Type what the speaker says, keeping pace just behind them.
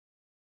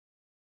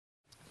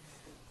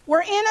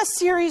We're in a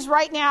series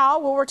right now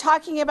where we're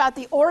talking about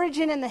the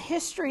origin and the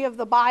history of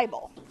the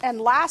Bible.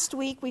 And last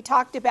week we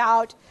talked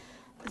about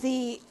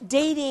the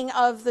dating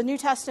of the New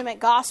Testament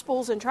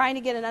Gospels and trying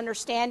to get an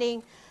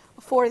understanding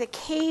for the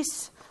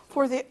case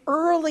for the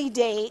early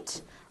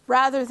date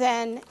rather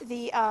than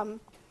the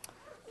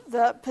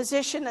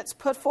position that's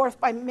put forth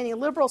by many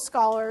liberal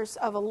scholars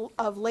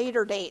of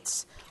later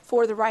dates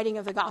for the writing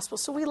of the Gospel.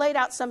 So we laid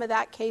out some of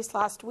that case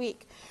last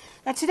week.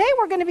 Now today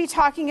we're going to be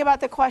talking about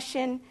the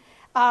question,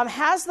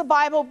 has the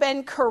Bible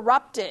been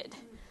corrupted?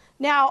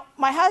 Now,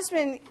 my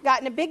husband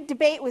got in a big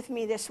debate with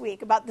me this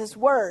week about this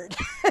word.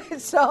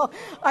 So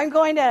I'm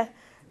going to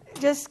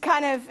just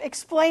kind of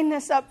explain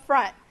this up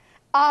front.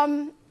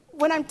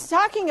 When I'm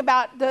talking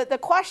about the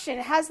question,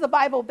 has the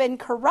Bible been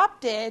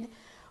corrupted?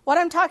 What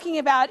I'm talking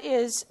about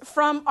is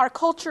from our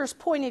culture's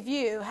point of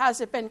view, has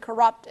it been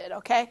corrupted,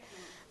 okay?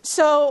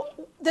 So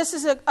this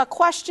is a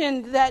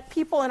question that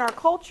people in our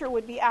culture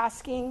would be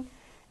asking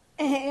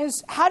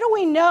is, how do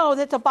we know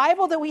that the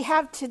Bible that we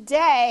have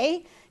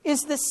today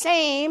is the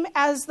same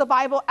as the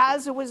Bible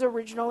as it was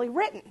originally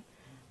written?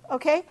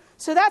 Okay,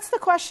 so that's the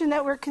question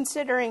that we're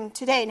considering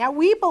today. Now,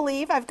 we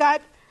believe, I've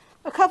got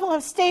a couple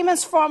of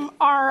statements from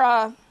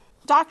our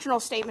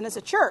doctrinal statement as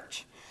a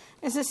church.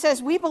 As it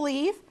says, we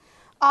believe,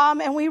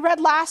 and we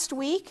read last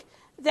week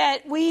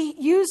that we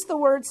use the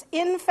words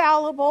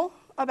infallible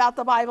about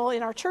the Bible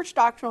in our church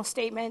doctrinal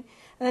statement,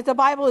 and that the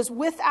Bible is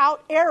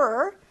without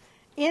error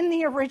in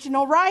the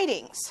original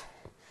writings.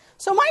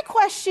 So my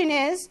question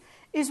is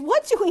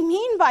what do we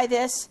mean by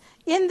this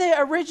in the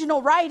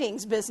original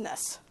writings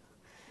business?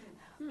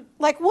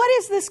 Like, what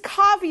is this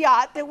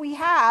caveat that we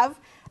have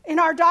in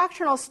our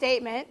doctrinal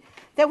statement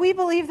that we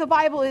believe the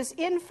Bible is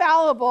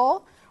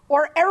infallible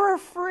or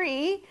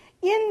error-free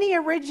in the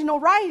original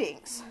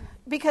writings?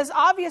 Because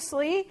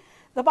obviously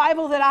the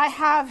Bible that I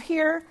have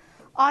here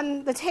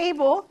on the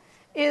table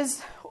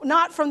is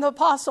not from the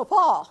Apostle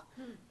Paul,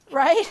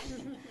 right?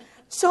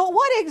 So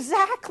what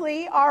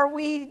exactly are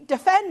we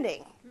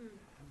defending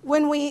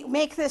when we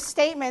make this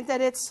statement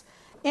that it's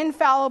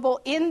infallible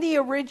in the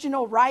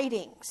original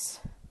writings?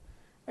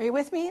 Are you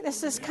with me?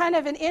 This is kind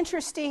of an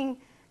interesting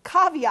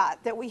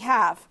caveat that we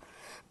have.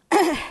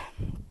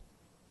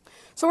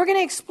 So we're going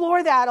to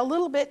explore that a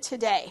little bit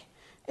today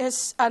and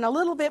a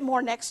little bit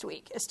more next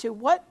week as to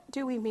what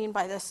do we mean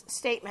by this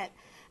statement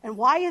and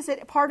why is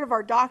it part of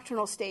our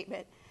doctrinal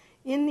statement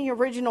in the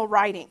original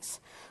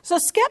writings. So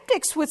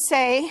skeptics would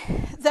say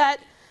that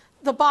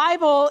the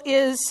Bible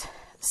is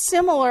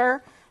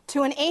similar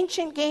to an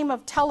ancient game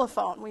of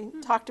telephone. We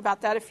talked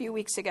about that a few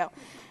weeks ago.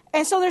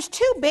 And so there's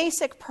two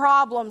basic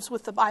problems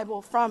with the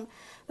Bible from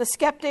the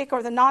skeptic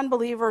or the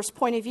non-believer's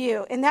point of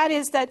view. And that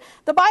is that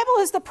the Bible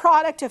is the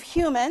product of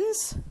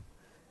humans,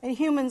 and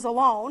humans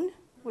alone,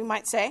 we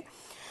might say,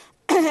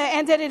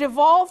 and that it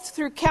evolved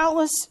through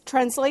countless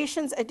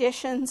translations,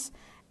 additions,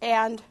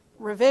 and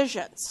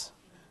revisions.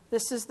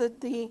 This is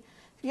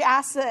you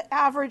ask the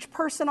average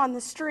person on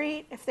the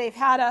street if they've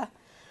had a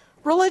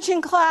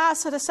religion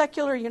class at a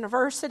secular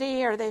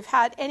university or they've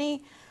had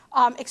any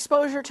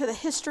exposure to the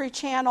History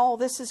Channel,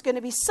 this is going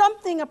to be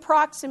something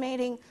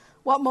approximating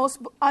what most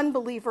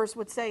unbelievers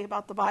would say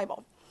about the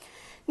Bible.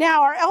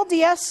 Now, our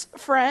LDS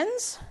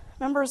friends,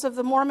 members of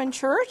the Mormon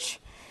Church,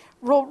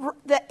 the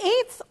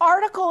 8th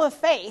article of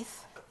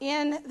faith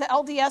in the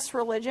LDS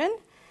religion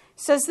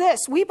says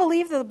this: we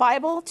believe the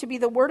Bible to be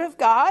the Word of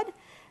God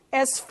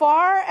as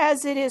far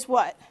as it is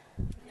what?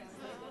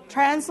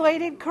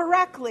 Translated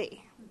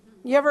correctly.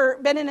 You ever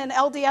been in an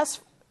LDS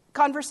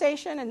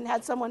conversation and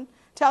had someone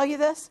tell you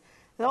this?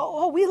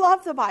 Oh, we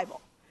love the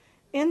Bible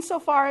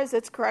insofar as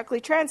it's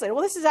correctly translated.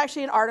 Well, this is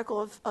actually an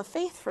article of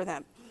faith for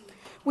them.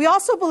 We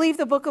also believe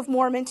the Book of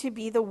Mormon to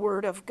be the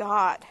Word of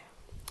God.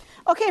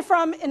 Okay,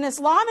 from an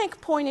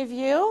Islamic point of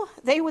view,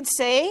 they would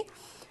say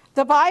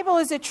the Bible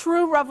is a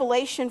true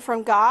revelation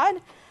from God,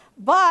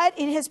 but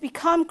it has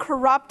become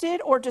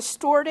corrupted or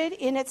distorted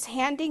in its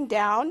handing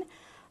down.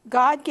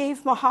 God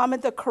gave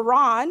Muhammad the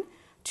Quran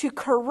to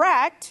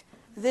correct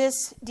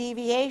this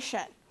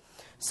deviation.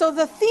 So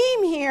the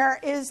theme here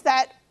is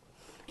that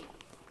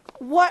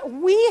what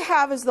we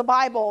have as the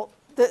Bible,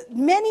 that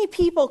many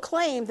people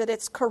claim that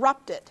it's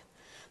corrupted.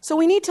 So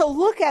we need to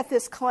look at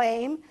this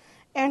claim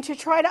and to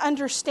try to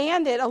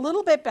understand it a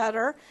little bit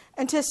better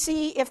and to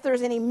see if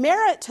there's any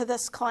merit to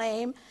this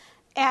claim,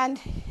 and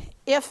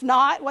if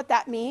not, what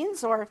that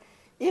means, or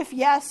if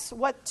yes,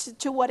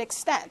 to what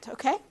extent,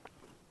 okay?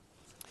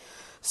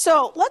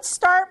 So let's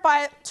start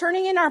by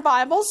turning in our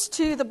Bibles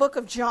to the book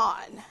of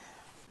John.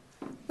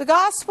 The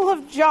Gospel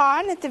of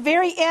John, at the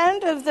very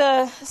end of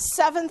the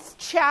 7th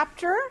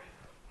chapter,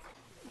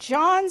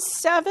 John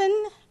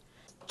 7,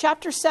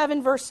 chapter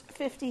 7, verse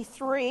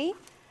 53,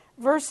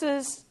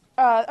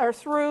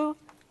 through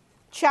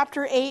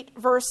chapter 8,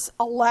 verse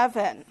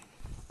 11.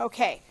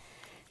 Okay,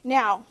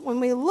 now, when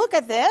we look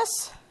at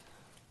this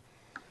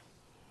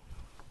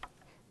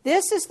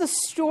is the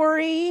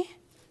story,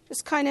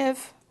 just kind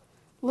of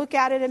look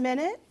at it a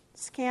minute,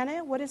 scan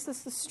it. What is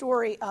this the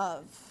story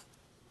of?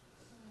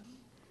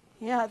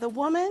 Yeah, the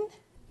woman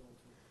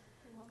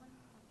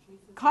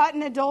Caught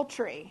in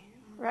adultery,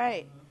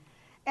 right.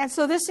 And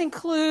so this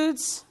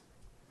includes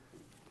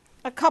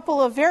a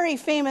couple of very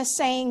famous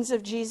sayings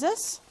of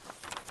Jesus.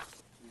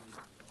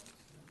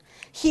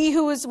 He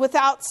who is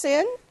without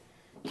sin,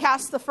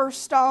 cast the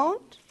first stone.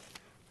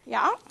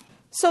 Yeah.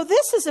 So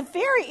this is a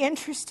very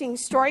interesting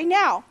story.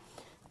 Now,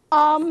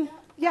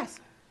 yes?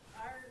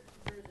 Our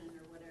version,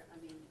 or whatever,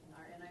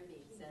 our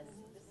NIV says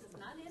this is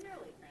not in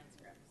early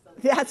transcripts. So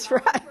That's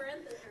right.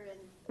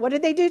 What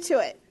did they do to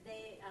it?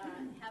 They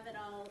have it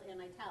all in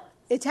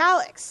italics.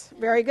 Italics.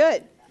 Very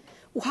good.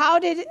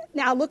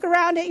 Now look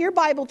around at your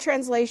Bible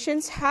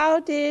translations. How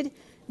did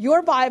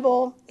your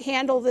Bible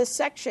handle this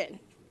section?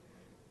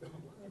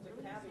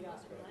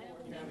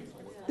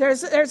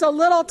 There's a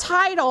little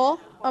title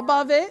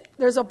above it.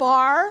 There's a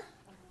bar.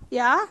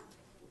 Yeah?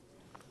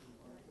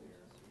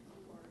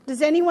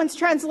 Does anyone's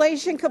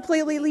translation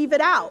completely leave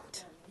it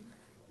out?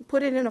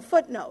 Put it in a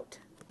footnote.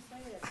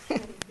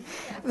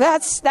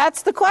 That's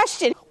the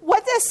question.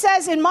 What this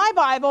says in my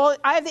Bible,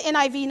 I have the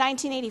NIV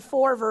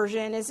 1984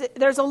 version, is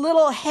there's a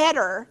little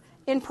header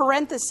in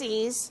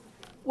parentheses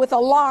with a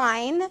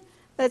line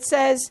that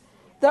says,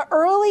 the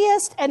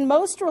earliest and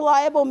most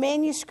reliable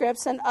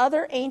manuscripts and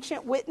other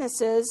ancient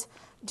witnesses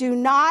do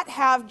not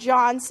have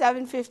John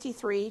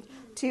 7:53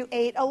 to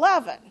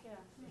 8:11.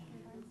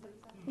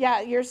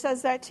 Yeah, yours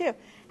says that too.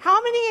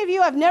 How many of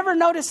you have never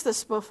noticed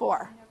this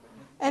before?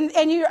 And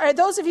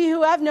those of you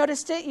who have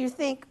noticed it, you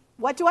think,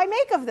 what do I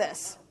make of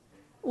this?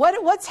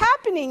 What's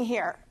happening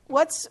here?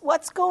 What's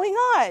going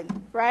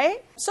on,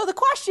 right? So the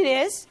question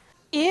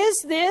is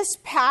this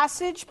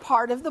passage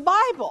part of the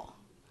Bible?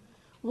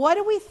 What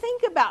do we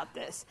think about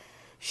this?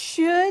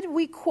 Should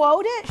we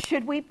quote it?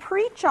 Should we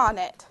preach on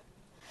it?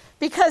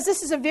 Because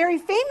this is a very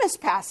famous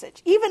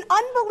passage. Even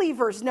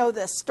unbelievers know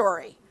this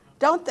story,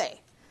 don't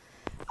they?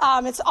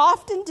 It's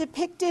often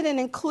depicted and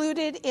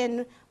included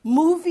in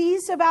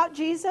movies about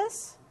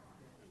Jesus,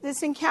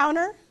 this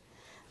encounter.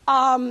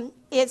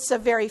 It's a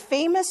very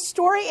famous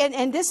story,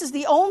 and this is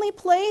the only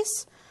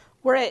place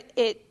where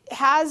it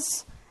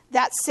has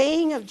that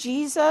saying of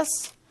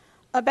Jesus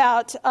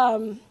about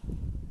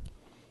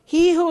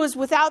he who is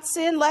without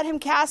sin, let him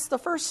cast the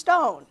first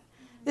stone.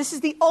 This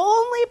is the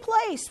only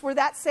place where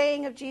that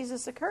saying of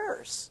Jesus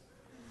occurs.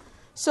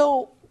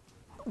 So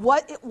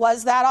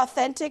was that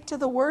authentic to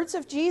the words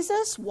of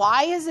Jesus?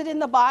 Why is it in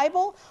the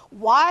Bible?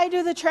 Why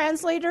do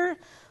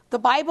the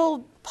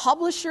Bible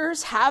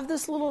publishers have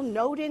this little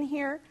note in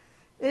here?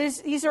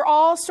 These are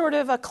all sort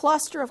of a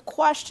cluster of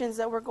questions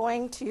that we're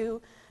going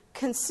to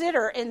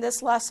consider in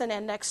this lesson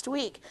and next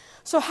week.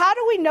 So how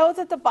do we know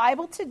that the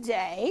Bible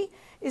today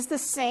is the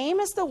same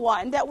as the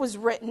one that was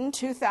written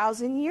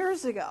 2,000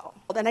 years ago?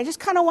 And I just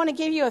kind of want to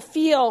give you a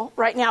feel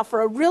right now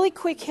for a really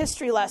quick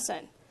history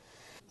lesson.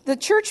 The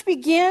church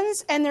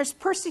begins and there's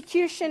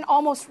persecution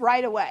almost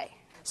right away.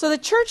 So the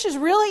church is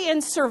really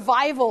in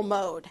survival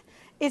mode.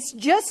 It's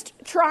just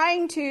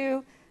trying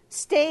to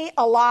stay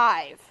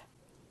alive.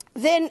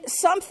 Then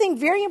something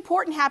very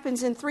important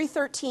happens in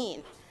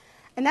 313,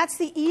 and that's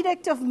the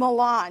Edict of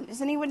Milan.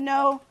 Does anyone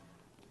know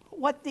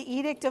what the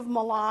Edict of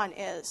Milan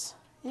is?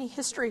 Any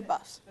history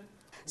buffs?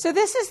 So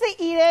this is the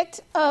Edict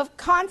of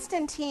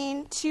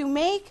Constantine to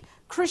make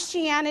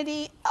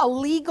Christianity a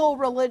legal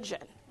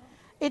religion.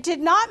 It did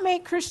not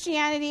make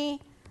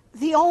Christianity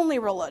the only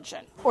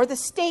religion or the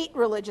state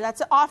religion.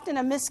 That's often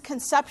a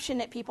misconception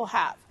that people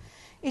have.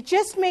 It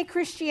just made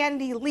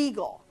Christianity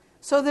legal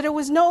so that it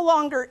was no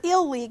longer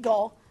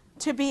illegal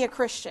to be a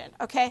Christian,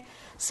 okay?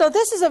 So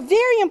this is a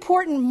very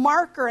important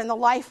marker in the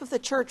life of the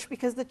church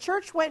because the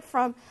church went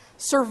from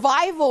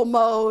survival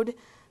mode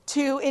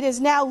to it is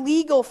now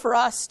legal for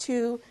us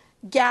to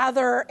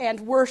gather and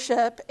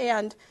worship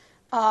and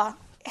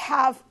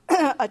have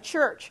a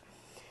church.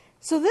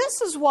 So this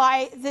is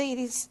why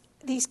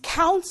these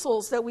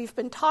councils that we've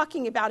been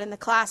talking about in the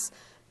class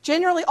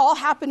generally all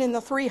happen in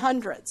the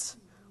 300s.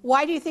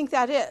 Why do you think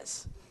that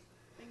is?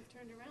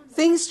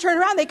 Things turn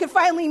around. They could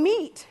finally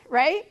meet,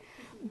 right?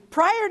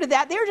 Prior to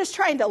that, they were just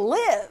trying to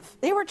live.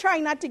 They were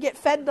trying not to get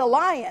fed to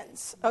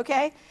lions,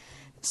 okay?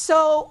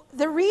 So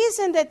the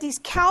reason that these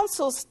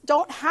councils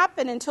don't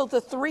happen until the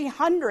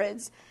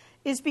 300s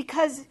is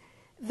because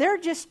they're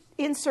just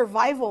in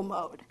survival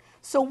mode.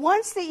 So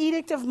once the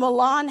Edict of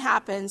Milan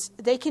happens,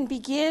 they can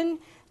begin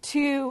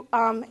to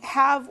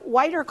have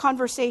wider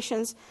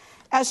conversations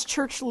as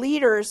church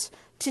leaders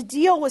to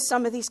deal with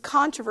some of these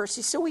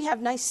controversies. So we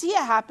have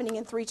Nicaea happening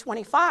in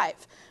 325,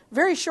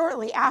 very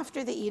shortly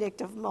after the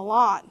Edict of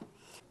Milan.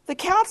 The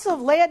Council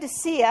of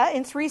Laodicea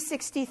in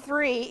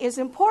 363 is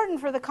important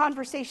for the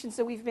conversations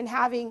that we've been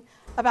having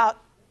about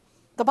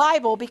the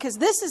Bible because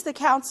this is the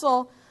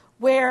council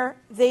where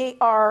they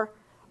are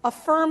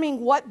affirming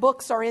what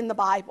books are in the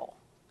Bible.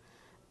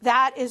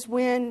 That is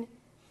when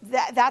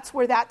that's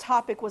where that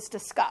topic was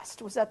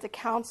discussed, was at the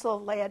Council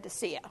of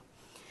Laodicea.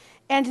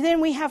 And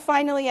then we have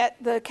finally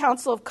at the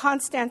Council of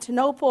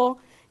Constantinople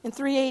in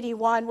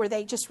 381 where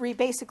they just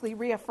basically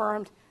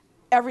reaffirmed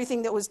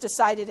everything that was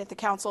decided at the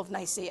Council of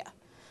Nicaea.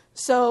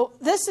 So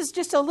this is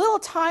just a little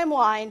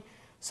timeline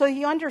so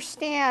you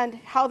understand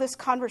how this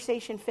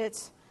conversation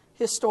fits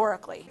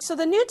historically. So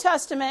the New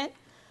Testament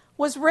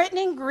was written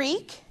in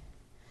Greek,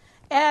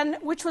 and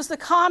which was the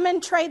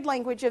common trade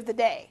language of the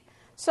day.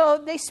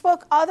 So they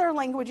spoke other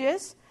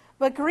languages,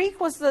 but Greek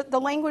was the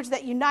language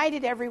that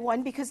united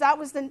everyone, because that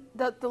was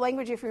the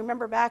language, if you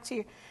remember back to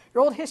your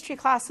old history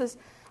classes,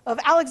 of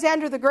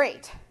Alexander the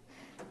Great.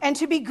 And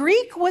to be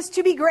Greek was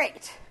to be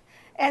great.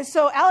 And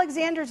so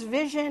Alexander's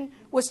vision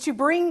was to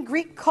bring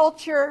Greek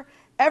culture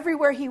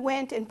everywhere he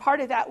went, and part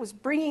of that was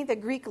bringing the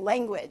Greek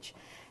language.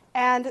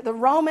 And the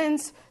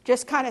Romans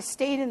just kind of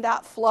stayed in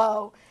that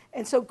flow.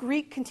 And so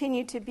Greek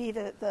continued to be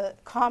the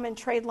common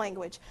trade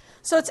language.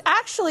 So it's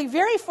actually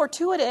very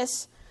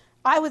fortuitous,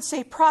 I would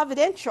say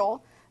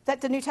providential, that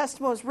the New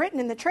Testament was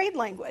written in the trade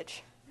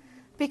language.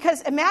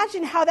 Because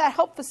imagine how that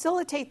helped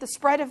facilitate the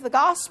spread of the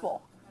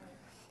gospel.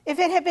 If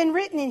it had been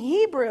written in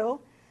Hebrew,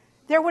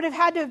 there would have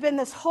had to have been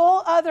this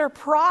whole other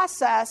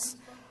process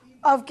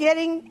of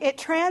getting it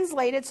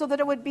translated so that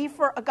it would be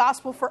for a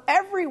gospel for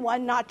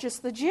everyone, not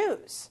just the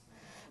Jews.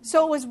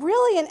 So it was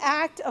really an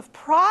act of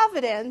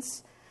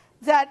providence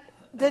that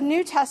the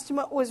New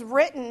Testament was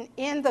written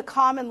in the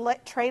common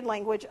trade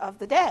language of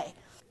the day.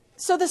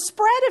 So the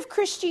spread of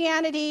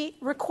Christianity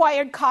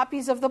required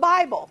copies of the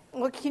Bible.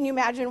 Well, can you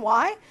imagine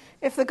why?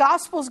 If the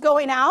gospel's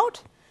going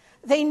out,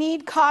 they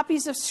need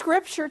copies of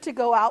Scripture to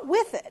go out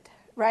with it,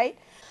 right?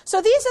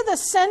 So these are the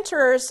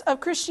centers of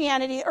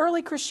Christianity,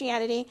 early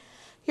Christianity.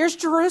 Here's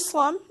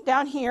Jerusalem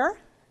down here.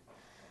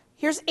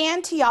 Here's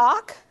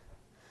Antioch.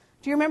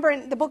 Do you remember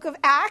in the book of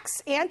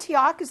Acts,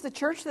 Antioch is the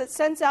church that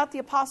sends out the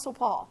Apostle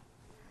Paul,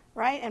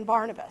 right, and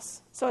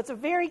Barnabas. So it's a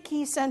very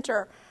key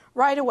center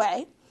right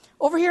away.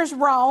 Over here's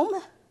Rome.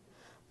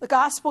 The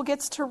gospel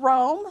gets to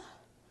Rome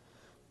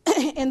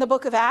in the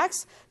book of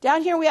Acts.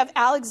 Down here we have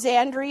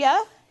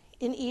Alexandria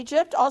in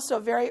Egypt, also a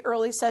very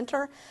early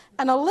center.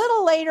 And a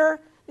little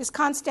later is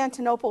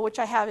Constantinople, which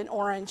I have in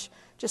orange,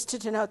 just to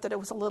denote that it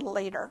was a little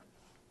later.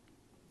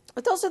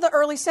 But those are the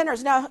early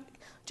centers. Now,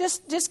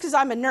 just because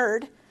I'm a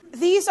nerd,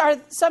 these are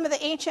some of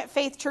the ancient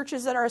faith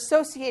churches that are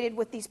associated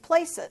with these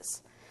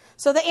places.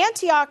 So the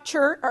Antioch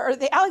church, or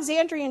the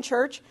Alexandrian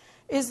church,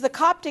 is the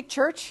Coptic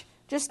church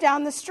just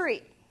down the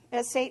street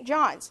at St.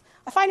 John's.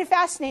 I find it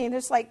fascinating.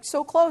 It's like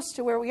so close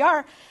to where we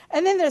are.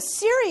 And then the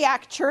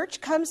Syriac church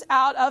comes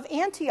out of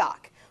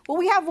Antioch. Well,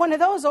 we have one of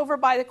those over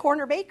by the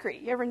Corner Bakery.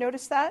 You ever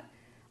notice that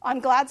on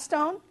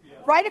Gladstone? Yeah.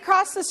 Right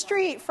across the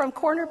street from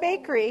Corner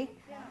Bakery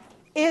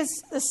is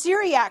the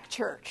Syriac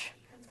church.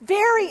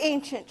 Very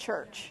ancient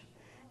church.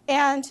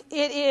 And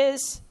it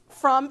is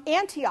from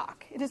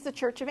Antioch. It is the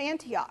Church of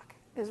Antioch,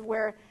 is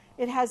where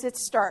it has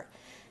its start.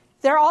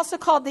 They're also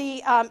called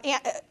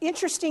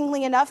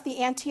interestingly enough, the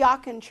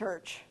Antiochian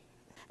Church.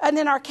 And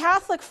then our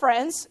Catholic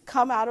friends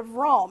come out of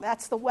Rome.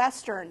 That's the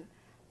Western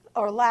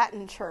or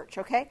Latin Church,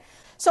 okay?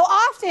 So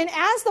often,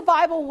 as the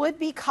Bible would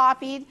be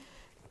copied,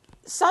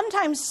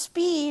 sometimes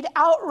speed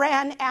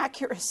outran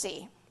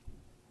accuracy.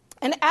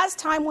 And as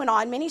time went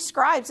on, many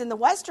scribes in the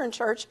Western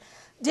Church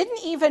didn't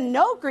even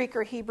know Greek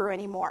or Hebrew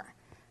anymore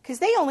because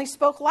they only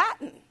spoke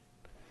Latin.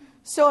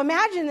 So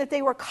imagine that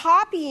they were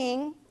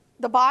copying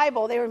the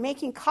Bible, they were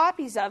making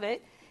copies of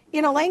it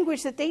in a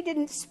language that they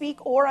didn't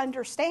speak or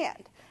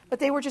understand, but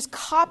they were just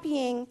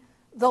copying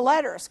the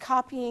letters,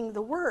 copying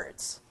the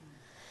words.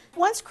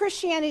 Once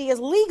Christianity is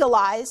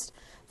legalized,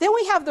 then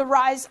we have the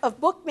rise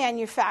of book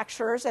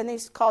manufacturers, and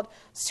these called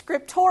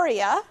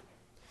scriptoria,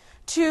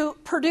 to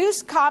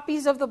produce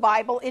copies of the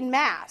Bible in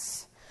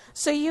mass.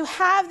 So you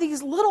have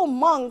these little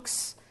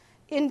monks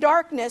in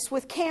darkness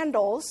with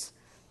candles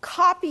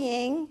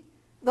copying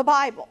the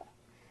Bible.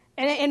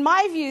 And in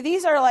my view,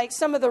 these are like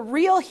some of the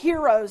real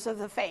heroes of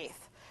the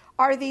faith,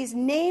 are these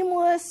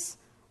nameless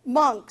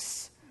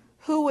monks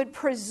who would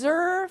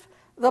preserve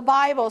the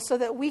Bible so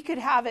that we could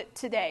have it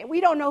today.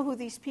 We don't know who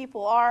these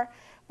people are,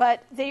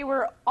 but they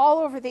were all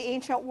over the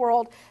ancient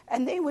world,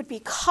 and they would be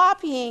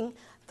copying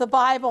the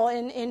Bible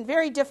in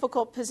very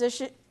difficult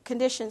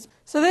conditions.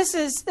 So this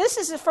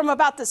is from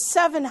about the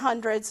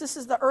 700s. This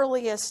is the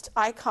earliest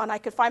icon I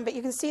could find, but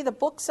you can see the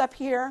books up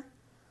here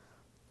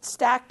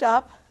stacked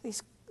up.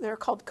 They're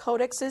called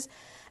codexes.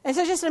 And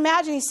so just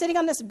imagine he's sitting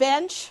on this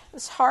bench,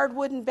 this hard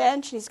wooden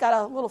bench, and he's got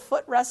a little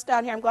footrest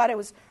down here. I'm glad it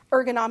was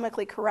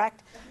ergonomically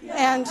correct.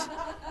 And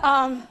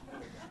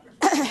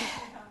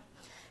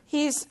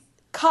he's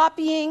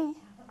copying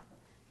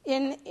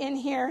in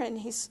here, and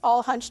he's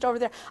all hunched over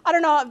there. I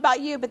don't know about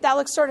you, but that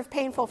looks sort of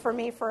painful for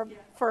me for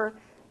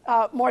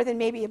more than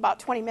maybe about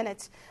 20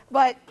 minutes.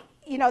 But,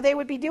 you know, they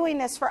would be doing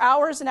this for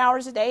hours and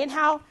hours a day. And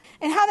how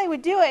they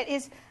would do it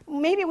is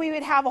maybe we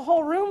would have a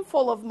whole room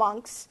full of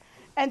monks,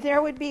 and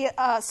there would be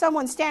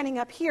someone standing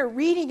up here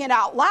reading it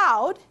out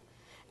loud,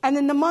 and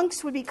then the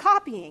monks would be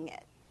copying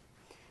it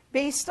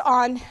based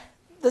on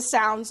the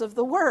sounds of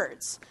the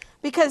words.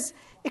 Because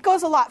it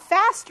goes a lot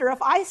faster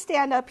if I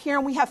stand up here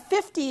and we have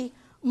 50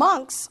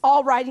 monks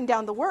all writing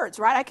down the words,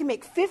 right? I can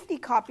make 50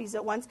 copies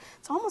at once.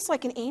 It's almost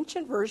like an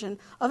ancient version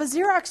of a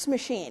Xerox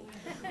machine,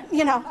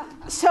 you know.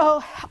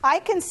 So I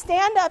can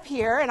stand up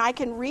here and I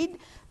can read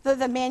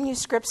the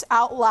manuscripts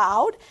out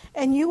loud,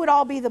 and you would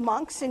all be the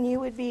monks, and you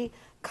would be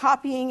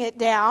copying it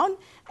down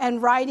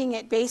and writing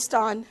it based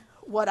on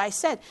what I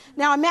said.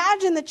 Now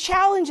imagine the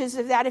challenges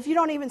of that if you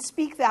don't even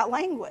speak that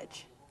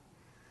language.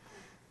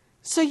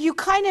 So you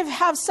kind of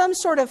have some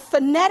sort of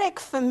phonetic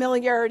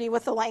familiarity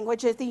with the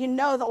language, that you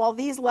know that, well,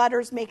 these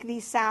letters make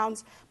these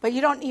sounds, but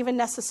you don't even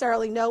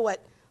necessarily know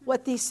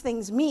what these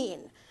things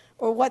mean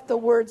or what the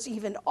words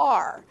even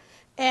are.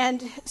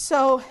 And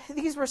so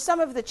these were some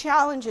of the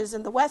challenges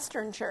in the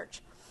Western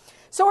church.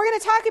 So we're going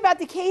to talk about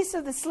the case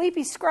of the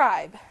sleepy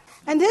scribe.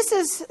 And this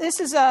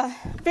is a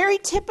very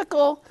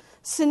typical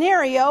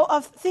scenario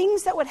of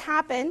things that would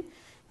happen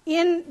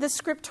in the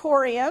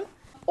scriptorium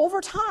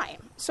over time.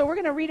 So we're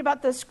going to read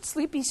about the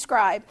sleepy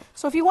scribe.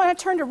 So if you want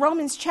to turn to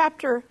Romans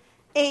chapter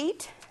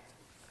 8,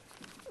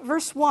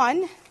 verse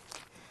 1,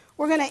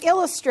 we're going to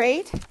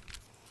illustrate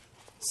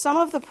some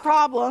of the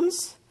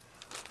problems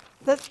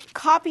that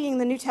copying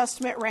the New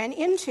Testament ran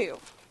into.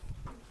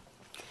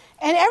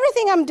 And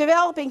everything I'm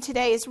developing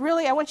today is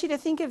really, I want you to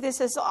think of this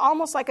as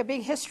almost like a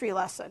big history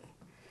lesson.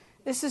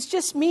 This is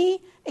just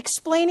me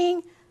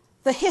explaining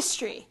the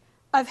history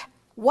of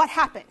what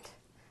happened.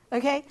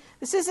 Okay?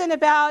 This isn't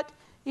about,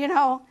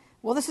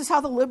 well, this is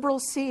how the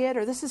liberals see it,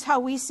 or this is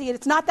how we see it.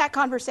 It's not that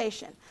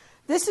conversation.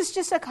 This is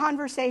just a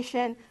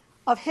conversation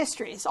of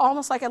history. It's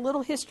almost like a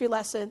little history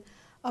lesson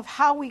of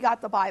how we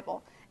got the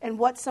Bible and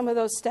what some of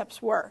those steps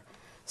were.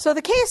 So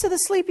the case of the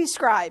sleepy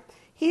scribe,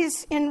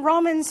 he's in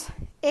Romans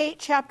 8,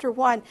 chapter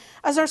 1.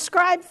 As our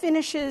scribe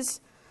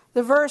finishes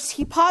the verse,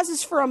 he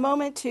pauses for a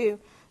moment to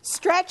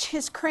stretch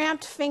his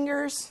cramped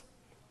fingers.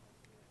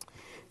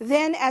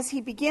 Then, as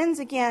he begins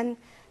again,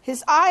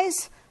 his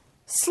eyes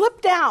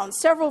slip down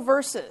several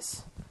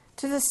verses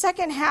to the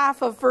second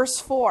half of verse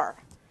 4.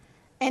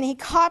 And he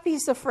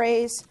copies the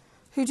phrase,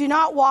 who do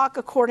not walk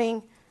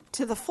according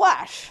to the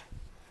flesh.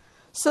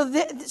 So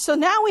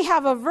now we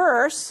have a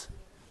verse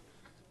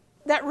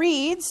that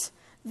reads,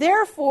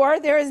 therefore,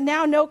 there is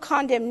now no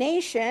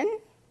condemnation,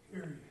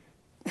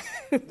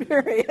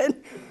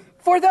 period,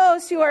 for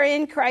those who are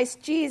in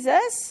Christ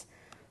Jesus,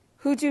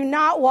 who do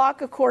not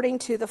walk according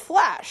to the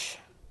flesh.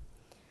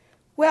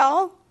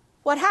 Well,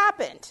 what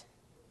happened?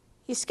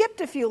 He skipped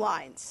a few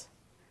lines.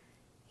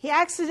 He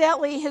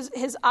accidentally,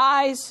 his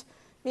eyes,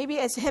 maybe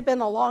it had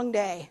been a long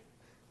day.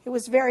 It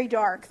was very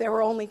dark. There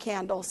were only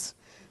candles.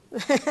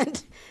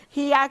 And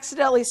he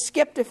accidentally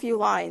skipped a few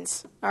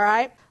lines, all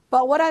right?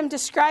 But what I'm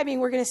describing,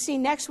 we're going to see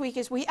next week,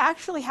 is we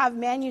actually have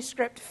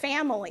manuscript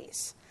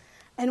families.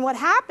 And what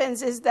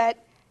happens is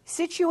that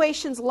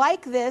situations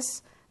like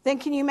this, then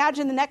can you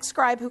imagine the next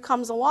scribe who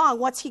comes along,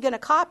 what's he going to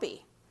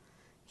copy?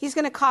 He's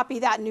going to copy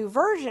that new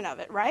version of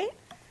it, right?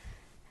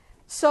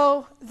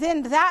 So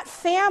then that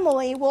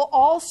family will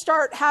all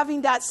start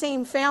having that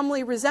same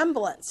family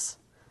resemblance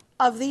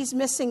of these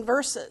missing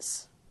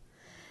verses.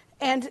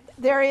 And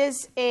there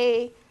is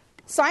a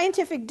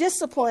scientific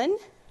discipline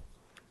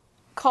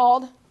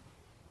called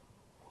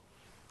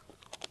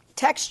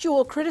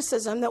textual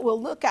criticism that we'll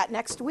look at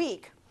next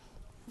week,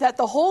 that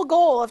the whole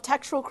goal of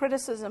textual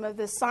criticism of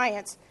this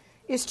science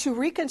is to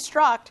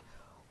reconstruct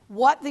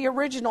what the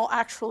original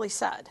actually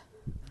said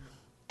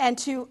and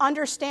to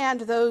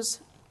understand those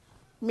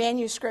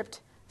manuscript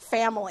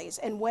families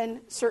and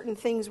when certain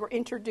things were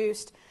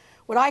introduced,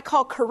 what I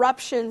call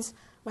corruptions.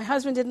 My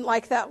husband didn't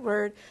like that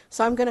word,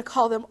 so I'm going to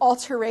call them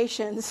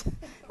alterations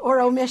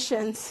or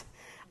omissions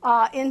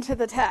into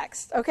the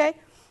text, okay?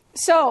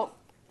 So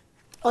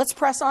let's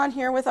press on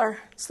here with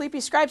our sleepy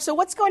scribes. So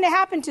what's going to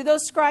happen to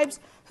those scribes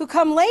who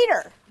come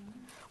later?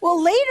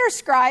 Well, later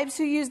scribes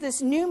who use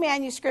this new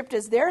manuscript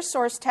as their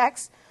source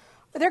text,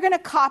 they're going to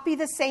copy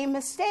the same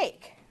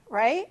mistake,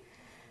 right?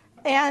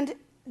 And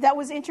that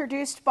was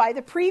introduced by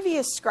the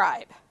previous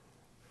scribe.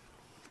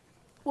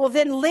 Well,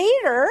 then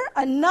later,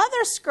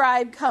 another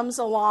scribe comes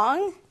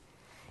along,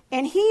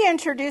 and he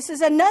introduces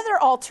another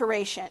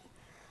alteration.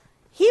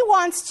 He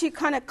wants to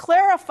kind of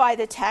clarify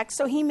the text,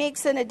 so he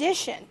makes an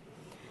addition.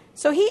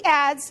 So he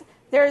adds,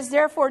 there is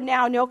therefore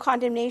now no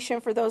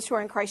condemnation for those who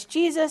are in Christ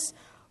Jesus,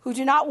 who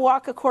do not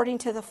walk according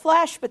to the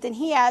flesh, but then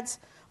he adds,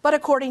 but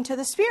according to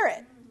the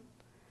Spirit.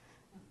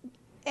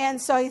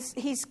 And so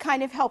he's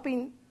kind of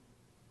helping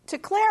to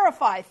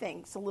clarify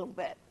things a little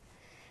bit.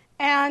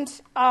 And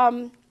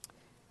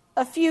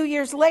a few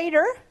years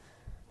later,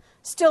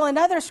 still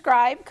another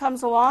scribe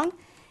comes along,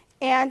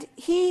 and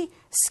he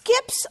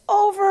skips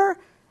over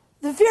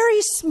the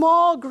very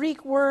small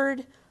Greek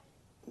word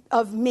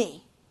of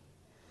me,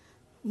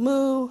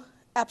 mu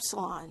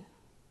epsilon.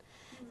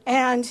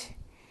 And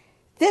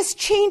this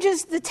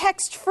changes the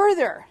text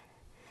further,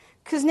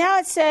 because now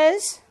it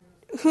says,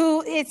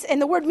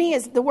 and the word me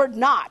is the word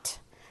not.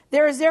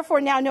 There is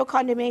therefore now no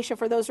condemnation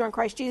for those who are in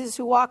Christ Jesus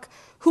who walk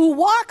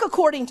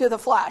according to the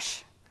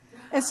flesh,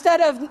 instead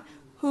of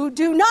who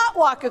do not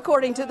walk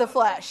according to the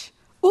flesh.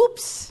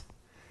 Oops.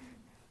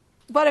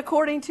 But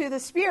according to the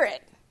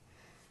Spirit.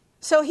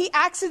 So he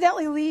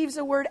accidentally leaves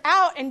a word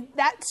out, and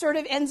that sort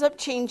of ends up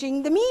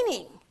changing the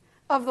meaning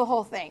of the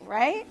whole thing,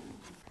 right?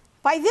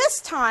 By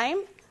this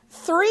time,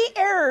 3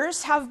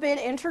 errors have been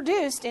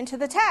introduced into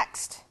the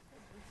text.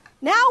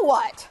 Now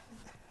what?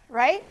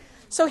 Right?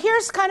 So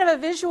here's kind of a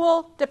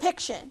visual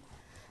depiction.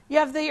 You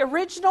have the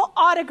original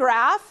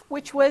autograph,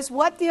 which was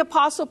what the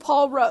Apostle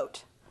Paul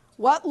wrote,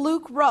 what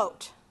Luke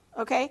wrote.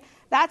 Okay?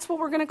 That's what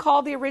we're going to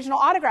call the original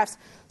autographs.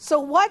 So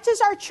what does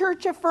our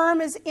church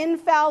affirm is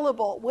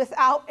infallible,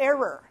 without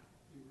error?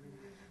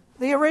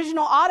 The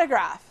original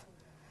autograph.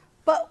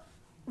 But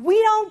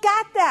we don't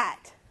got that.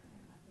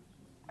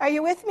 Are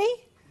you with me?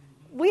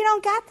 We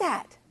don't got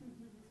that.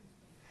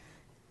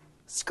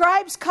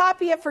 Scribes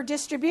copy it for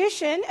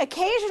distribution.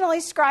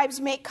 Occasionally, scribes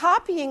make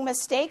copying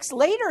mistakes.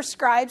 Later,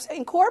 scribes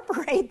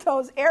incorporate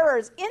those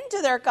errors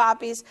into their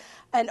copies.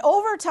 And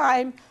over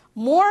time,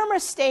 more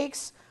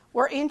mistakes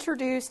were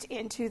introduced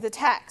into the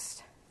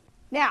text.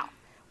 Now,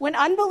 when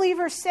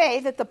unbelievers say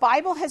that the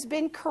Bible has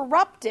been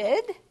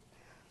corrupted,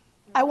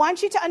 I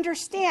want you to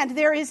understand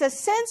there is a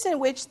sense in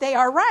which they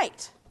are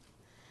right.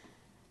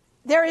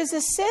 There is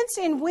a sense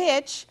in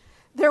which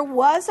there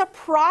was a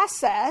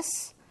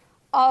process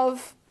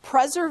of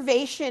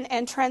preservation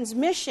and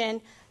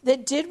transmission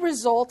that did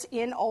result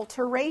in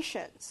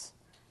alterations.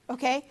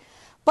 Okay?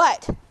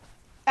 But,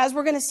 as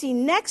we're going to see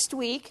next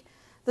week,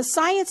 the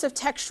science of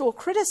textual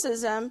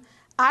criticism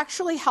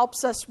actually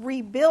helps us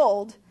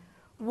rebuild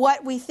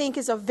what we think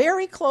is a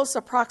very close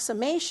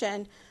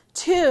approximation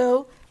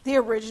to the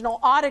original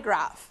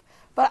autograph.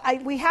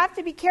 But we have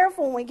to be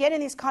careful when we get in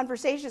these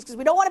conversations, because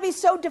we don't want to be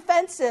so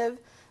defensive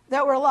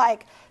that we're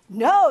like,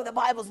 no, the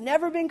Bible's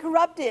never been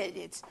corrupted.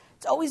 It's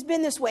always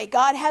been this way.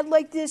 God had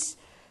like this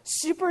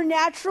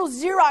supernatural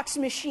Xerox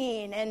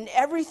machine and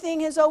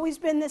everything has always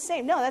been the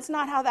same. No, that's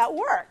not how that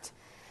worked.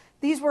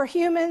 These were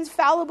humans,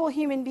 fallible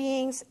human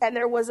beings, and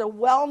there was a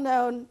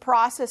well-known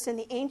process in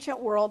the ancient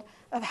world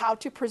of how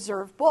to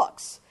preserve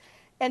books.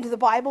 And the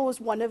Bible was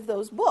one of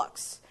those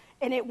books.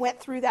 And it went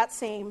through that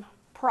same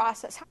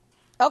process.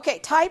 Okay,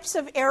 types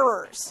of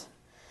errors.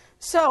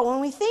 So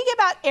when we think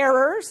about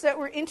errors that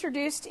were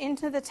introduced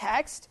into the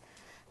text,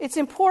 it's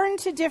important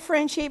to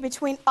differentiate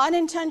between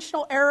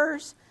unintentional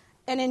errors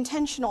and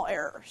intentional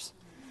errors.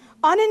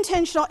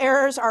 Unintentional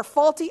errors are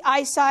faulty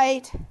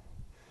eyesight.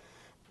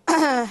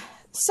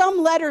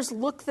 Some letters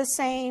look the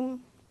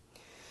same,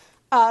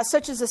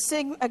 such as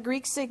a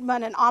Greek sigma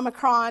and an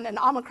omicron. An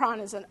omicron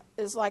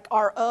is like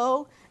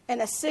R-O,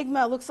 and a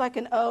sigma looks like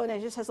an O, and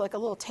it just has like a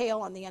little tail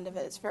on the end of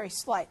it. It's very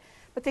slight.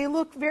 But they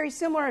look very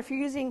similar. If you're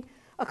using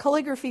a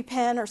calligraphy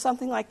pen or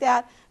something like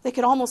that, they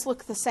could almost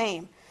look the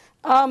same.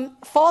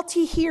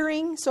 Faulty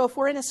hearing. So if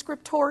we're in a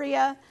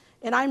scriptoria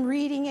and I'm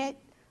reading it,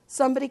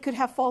 somebody could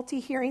have faulty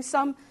hearing.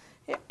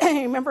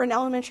 Remember in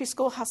elementary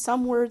school how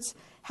some words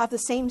have the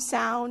same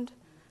sound,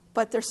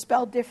 but they're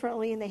spelled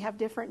differently and they have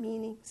different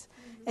meanings.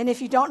 And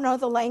if you don't know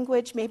the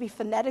language, maybe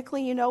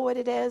phonetically you know what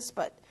it is,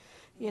 but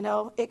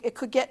it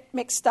could get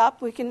mixed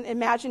up. We can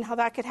imagine how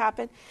that could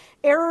happen.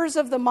 Errors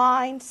of the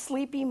mind,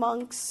 sleepy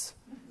monks,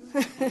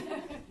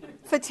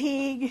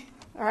 fatigue,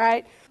 all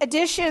right.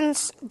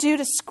 Additions due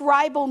to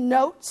scribal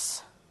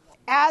notes.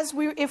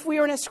 If we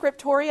were in a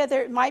scriptoria,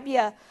 there might be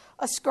a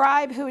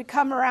scribe who would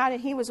come around,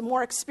 and he was a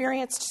more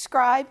experienced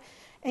scribe,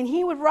 and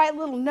he would write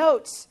little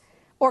notes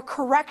or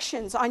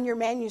corrections on your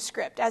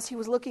manuscript as he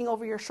was looking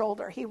over your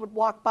shoulder. He would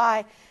walk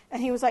by,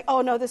 and he was like,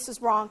 oh, no, this is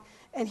wrong.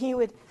 And he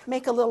would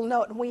make a little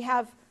note, and we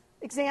have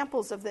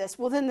examples of this.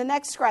 Well, then the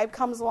next scribe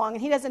comes along,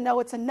 and he doesn't know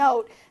it's a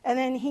note, and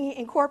then he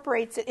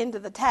incorporates it into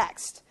the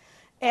text.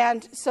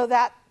 And so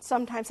that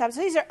sometimes happens.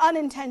 So these are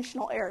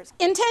unintentional errors.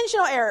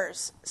 Intentional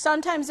errors.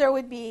 Sometimes there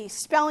would be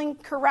spelling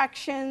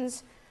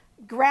corrections,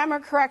 grammar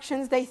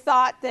corrections. They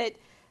thought that,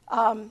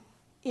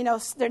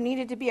 there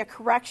needed to be a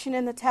correction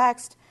in the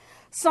text.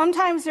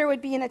 Sometimes there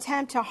would be an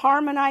attempt to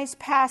harmonize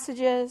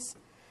passages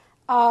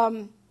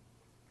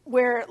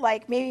where,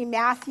 like, maybe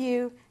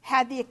Matthew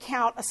had the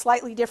account a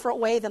slightly different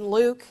way than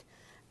Luke,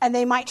 and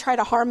they might try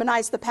to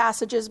harmonize the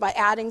passages by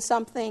adding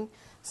something,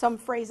 some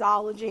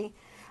phraseology.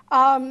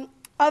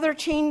 Other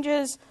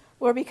changes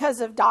were because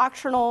of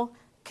doctrinal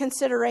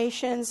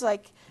considerations,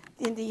 like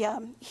in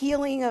the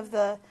healing of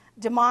the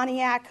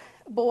demoniac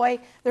boy.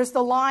 There's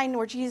the line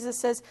where Jesus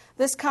says,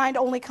 this kind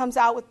only comes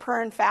out with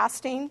prayer and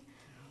fasting.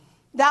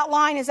 That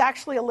line is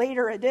actually a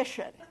later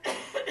addition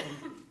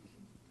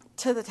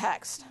to the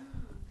text.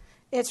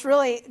 It's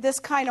really, this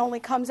kind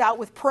only comes out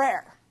with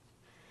prayer.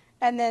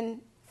 And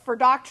then for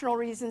doctrinal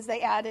reasons,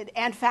 they added,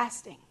 and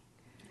fasting,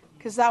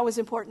 because that was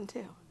important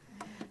too.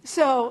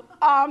 So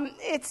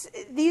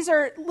these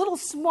are little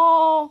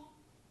small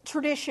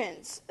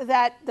traditions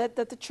that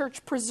the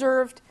church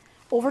preserved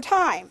over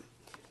time.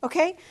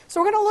 Okay?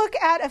 So we're going to look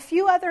at a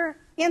few other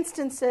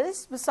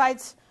instances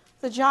besides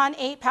the John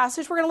 8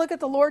 passage. We're going to look at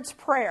the Lord's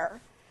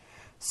Prayer.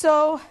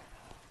 So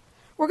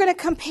we're going to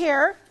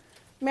compare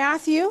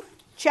Matthew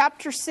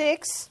chapter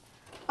 6,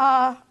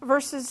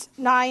 verses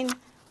 9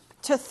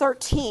 to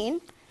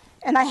 13.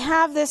 And I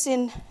have this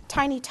in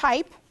tiny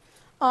type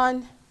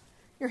on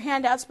your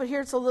handouts, but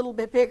here it's a little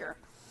bit bigger.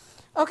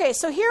 Okay,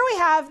 so here we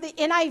have the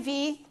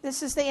NIV.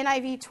 This is the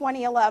NIV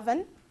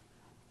 2011.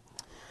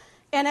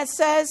 And it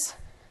says,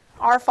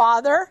 Our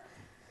Father,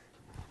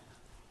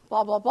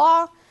 blah, blah,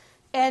 blah.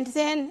 And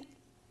then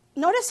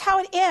notice how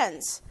it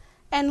ends.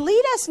 And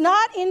lead us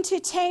not into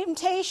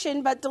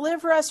temptation, but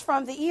deliver us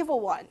from the evil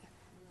one.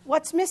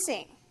 What's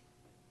missing?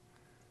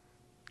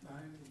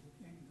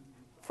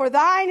 For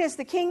thine is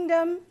the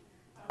kingdom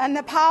and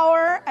the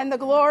power and the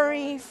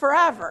glory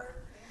forever.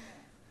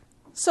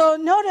 So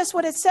notice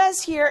what it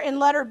says here in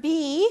letter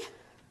B,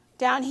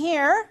 down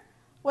here.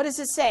 What does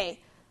it say?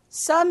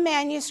 Some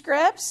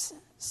manuscripts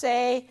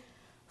say,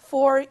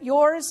 for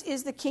yours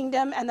is the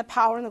kingdom and the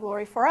power and the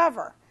glory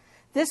forever.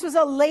 This was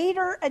a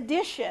later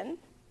addition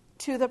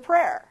to the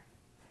prayer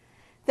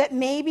that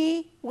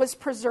maybe was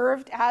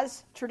preserved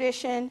as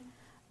tradition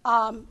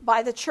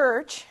by the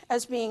church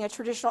as being a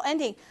traditional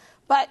ending.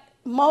 But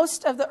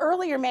most of the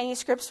earlier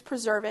manuscripts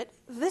preserve it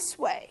this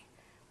way,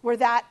 where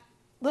that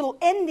little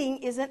ending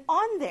isn't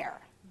on there.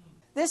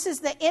 This is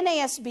the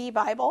NASB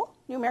Bible,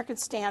 New American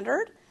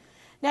Standard.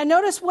 Now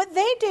notice what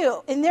they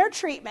do in their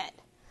treatment.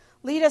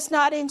 Lead us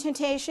not into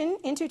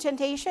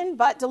temptation,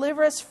 but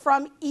deliver us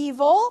from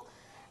evil.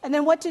 And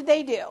then what did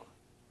they do?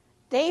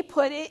 They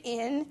put it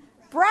in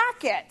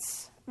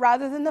brackets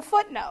rather than the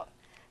footnote.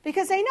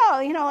 Because they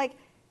know, like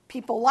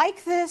people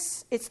like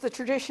this. It's the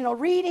traditional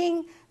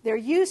reading. They're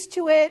used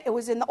to it. It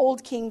was in the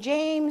Old King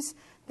James.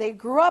 They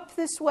grew up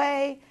this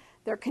way.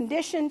 They're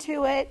conditioned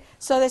to it.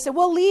 So they said,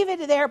 we'll leave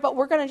it there, but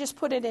we're going to just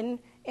put it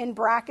in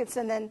brackets.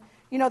 And then,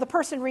 the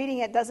person reading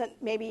it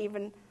doesn't maybe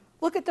even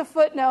look at the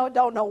footnote,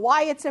 don't know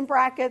why it's in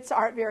brackets,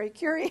 aren't very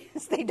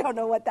curious. They don't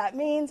know what that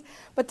means.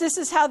 But this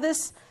is how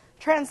this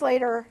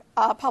translator,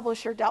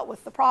 publisher dealt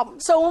with the problem.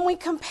 So when we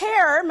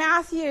compare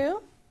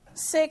Matthew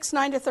 6,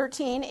 9 to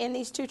 13 in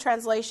these two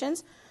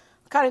translations,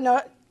 kind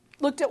of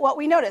looked at what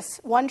we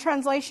noticed. One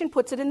translation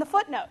puts it in the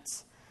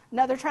footnotes.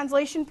 Another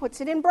translation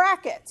puts it in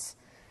brackets.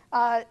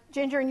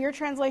 Ginger, in your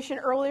translation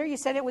earlier, you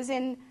said it was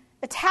in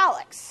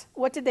italics.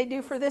 What did they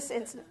do for this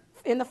incident?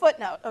 In the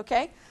footnote,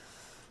 okay?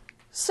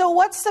 So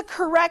what's the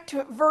correct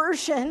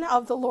version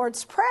of the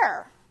Lord's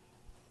Prayer?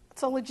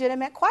 It's a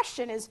legitimate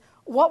question, is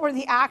what was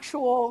the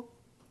actual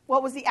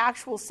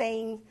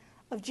saying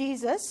of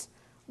Jesus?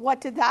 What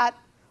did that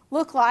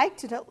look like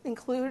to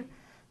include,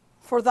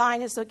 for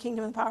thine is the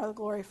kingdom and the power and the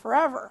glory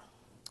forever?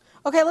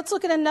 Okay, let's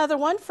look at another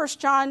one, 1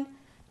 John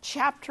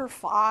chapter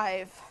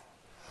 5.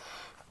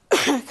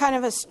 Kind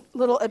of a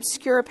little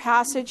obscure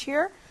passage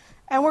here.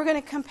 And we're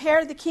going to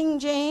compare the King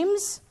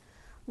James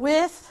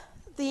with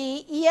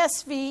the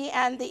ESV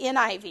and the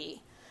NIV.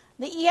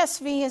 The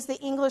ESV is the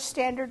English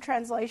Standard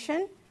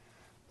Translation.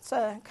 It's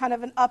a kind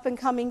of an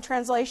up-and-coming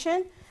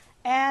translation.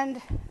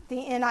 And the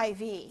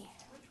NIV.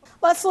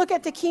 Let's look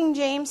at the King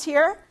James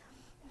here.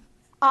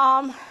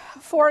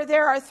 For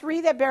there are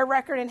three that bear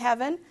record in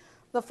heaven,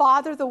 the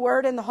Father, the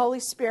Word, and the Holy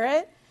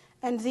Spirit,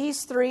 and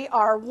these three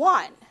are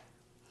one.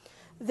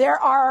 There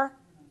are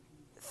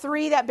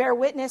three that bear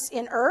witness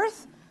in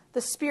earth,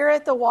 the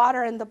Spirit, the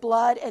water, and the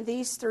blood, and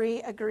these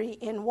three agree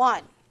in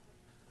one.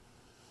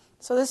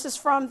 So this is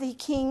from the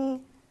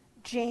King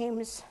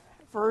James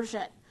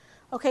Version.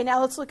 Okay, now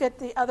let's look at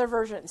the other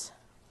versions.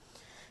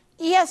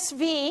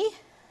 ESV,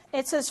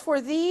 it says, for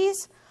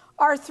these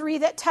are three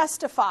that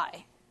testify.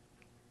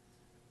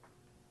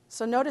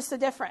 So notice the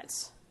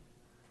difference.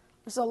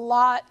 There's a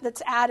lot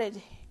that's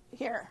added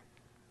here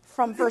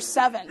from verse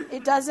 7.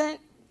 It doesn't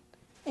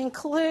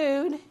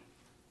include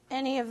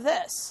any of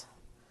this.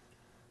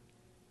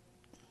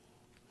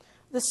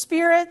 The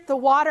Spirit, the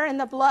water, and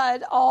the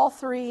blood, all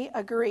three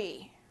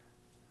agree.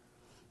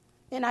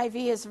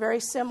 NIV is very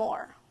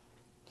similar.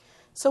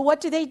 So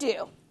what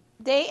do?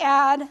 They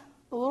add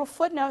a little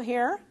footnote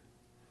here,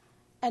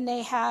 and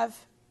they have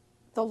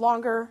the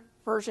longer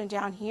version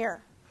down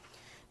here.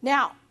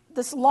 Now,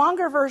 this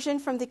longer version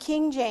from the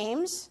King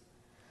James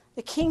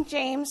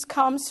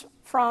comes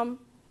from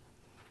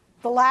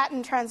the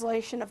Latin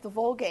translation of the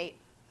Vulgate.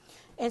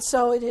 And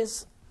so it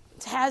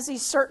has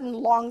these certain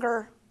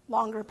longer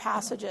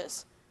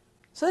passages.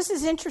 So this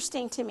is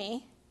interesting to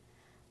me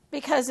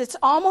because it's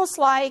almost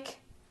like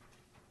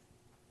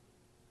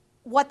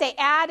what they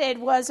added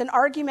was an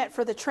argument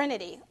for the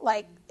Trinity.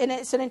 And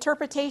it's an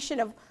interpretation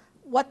of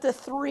what the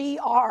three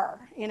are,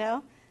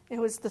 It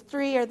was the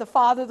three are the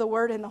Father, the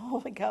Word, and the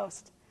Holy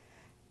Ghost.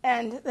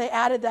 And they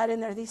added that in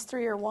there. These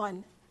three are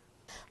one.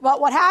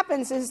 But what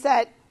happens is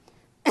that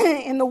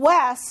in the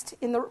West,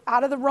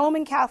 out of the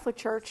Roman Catholic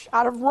Church,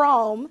 out of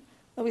Rome,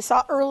 that we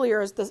saw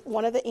earlier as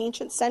one of the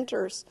ancient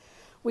centers,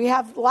 we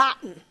have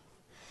Latin.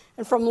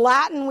 And from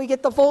Latin, we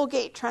get the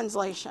Vulgate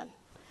translation.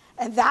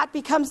 And that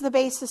becomes the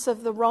basis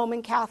of the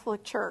Roman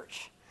Catholic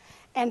Church.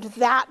 And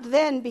that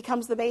then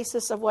becomes the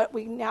basis of what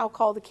we now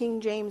call the King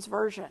James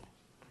Version.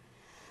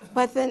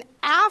 But then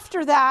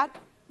after that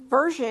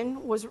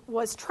version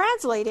was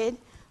translated,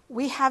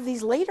 we have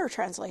these later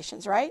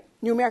translations, right?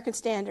 New American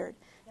Standard,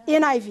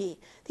 NIV.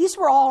 These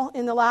were all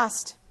in the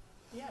last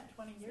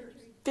 20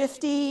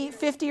 years.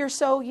 50 or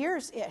so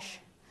years-ish.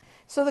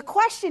 So the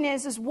question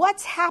is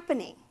what's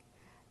happening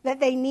that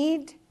they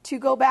need to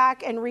go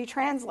back and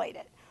retranslate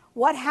it?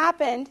 What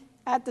happened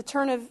at the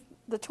turn of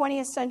the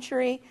 20th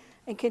century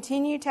and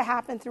continue to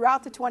happen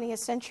throughout the 20th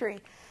century.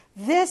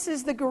 This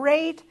is the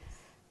great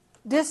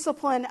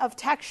discipline of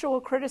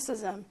textual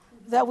criticism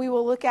that we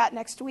will look at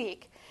next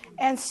week.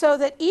 And so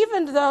that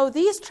even though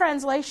these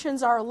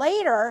translations are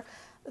later,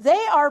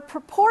 they are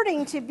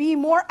purporting to be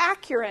more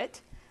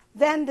accurate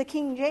than the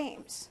King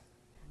James.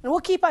 And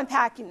we'll keep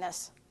unpacking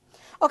this.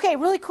 Okay,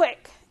 really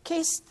quick.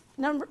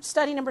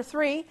 Study number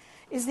 3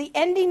 is the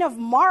ending of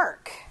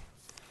Mark.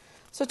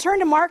 So turn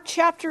to Mark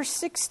chapter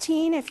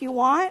 16 if you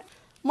want.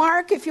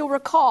 Mark, if you'll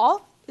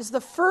recall, is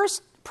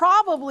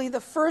probably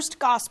the first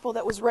gospel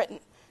that was written.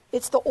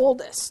 It's the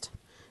oldest.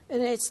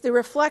 And it's the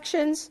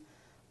reflections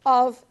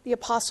of the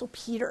Apostle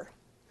Peter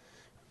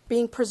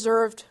being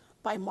preserved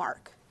by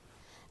Mark.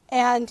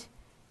 And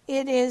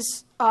it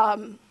is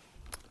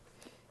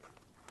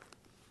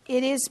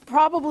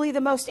probably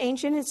the most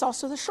ancient. It's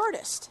also the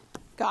shortest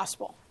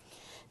gospel.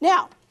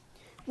 Now,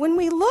 when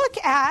we look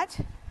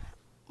at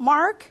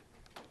Mark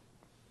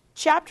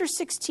chapter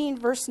 16,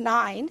 verse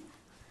 9,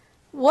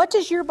 what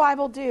does your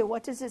Bible do?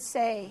 What does it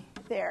say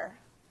there?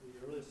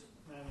 The earliest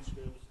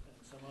manuscripts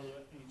and some other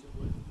ancient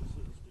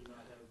witnesses do not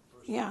have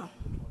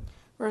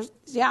verse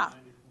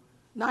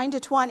 9 to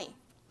 20.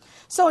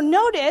 So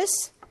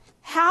notice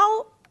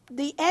how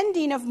the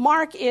ending of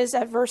Mark is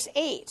at verse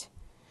 8.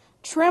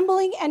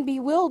 Trembling and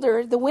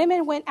bewildered, the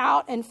women went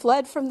out and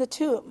fled from the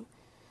tomb.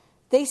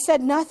 They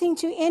said nothing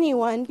to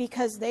anyone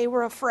because they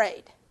were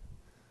afraid.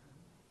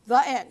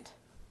 The end.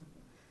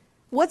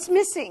 What's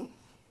missing?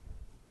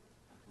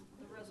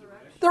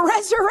 The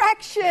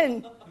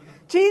resurrection.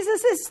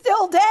 Jesus is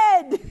still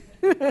dead.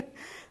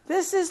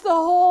 This is the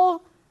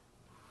whole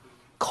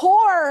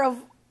core of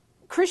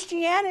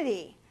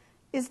Christianity,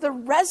 is the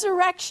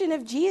resurrection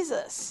of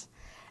Jesus.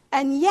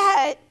 And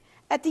yet,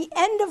 at the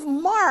end of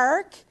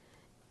Mark,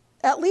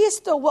 at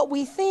least what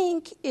we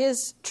think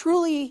is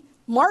truly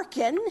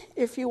Markan,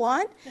 if you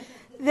want,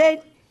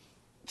 that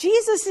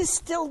Jesus is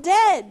still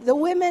dead. The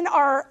women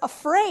are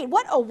afraid.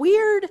 What a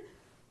weird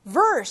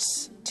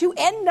verse to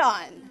end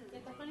on.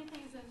 Yet the funny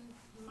thing is,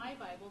 in my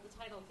Bible, the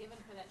title given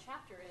for that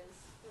chapter is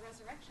The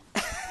Resurrection.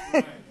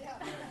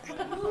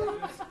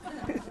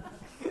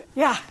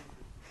 Yeah.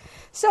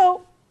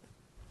 So,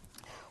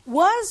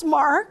 was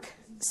Mark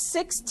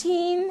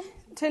 16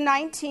 to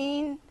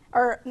 19,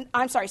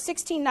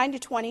 16, 9 to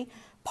 20,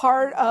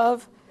 part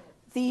of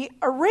the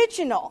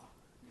original?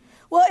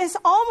 Well, it's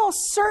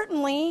almost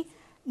certainly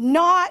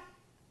not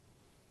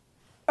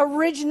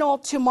original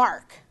to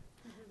Mark,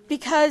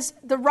 because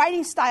the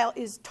writing style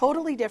is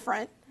totally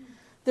different.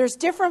 There's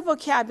different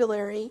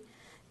vocabulary.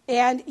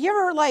 And you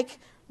ever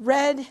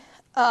read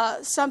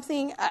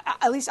something,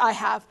 at least I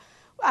have,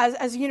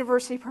 as a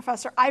university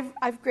professor,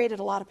 I've graded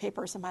a lot of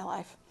papers in my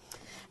life.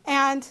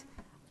 And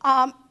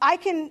I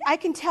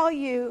can tell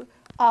you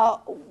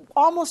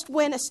almost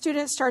when a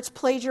student starts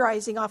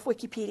plagiarizing off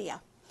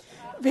Wikipedia.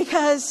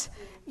 Because,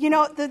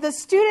 the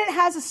student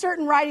has a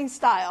certain writing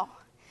style.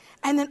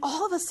 And then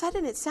all of a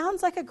sudden it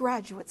sounds like a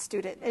graduate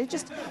student. It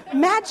just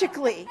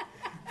magically,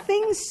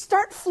 things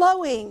start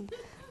flowing.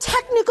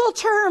 Technical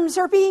terms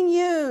are being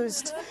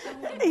used.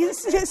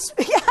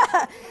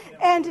 Yeah.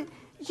 And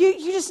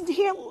you just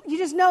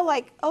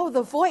know oh,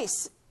 the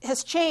voice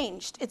has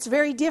changed. It's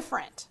very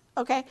different.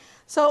 Okay?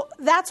 So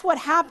that's what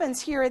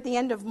happens here at the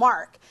end of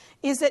Mark,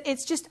 is that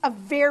it's just a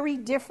very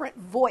different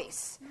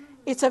voice.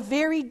 It's a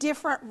very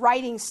different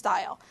writing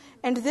style.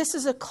 And this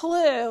is a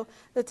clue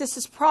that this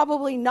is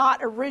probably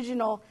not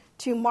original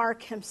to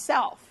Mark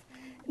himself.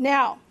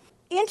 Now,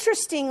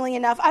 interestingly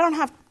enough, I don't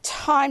have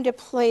time to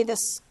play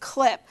this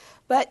clip,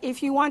 but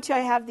if you want to, I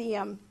have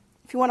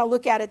if you want to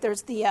look at it,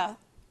 there's the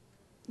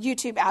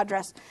YouTube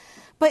address.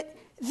 But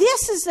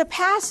this is the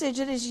passage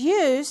that is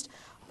used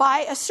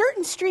by a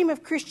certain stream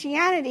of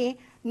Christianity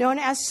known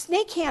as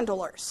snake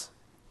handlers.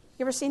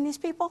 You ever seen these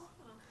people?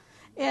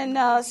 In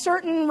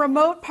certain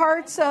remote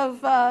parts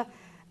of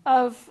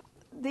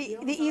the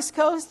East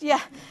Coast,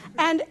 yeah.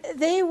 And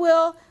they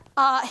will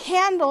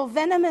handle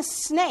venomous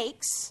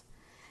snakes,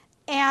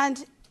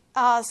 and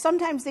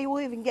sometimes they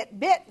will even get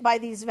bit by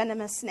these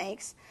venomous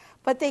snakes.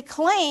 But they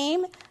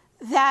claim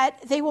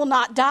that they will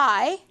not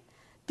die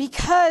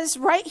because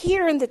right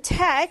here in the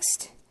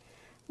text,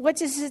 what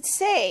does it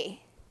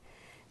say?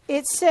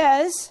 It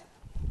says,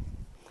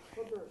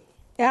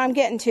 and I'm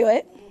getting to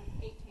it,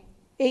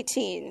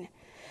 18.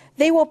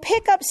 They will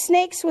pick up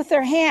snakes with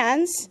their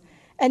hands,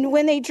 and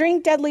when they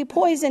drink deadly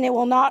poison, it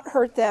will not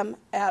hurt them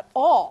at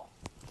all.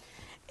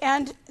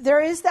 And there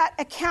is that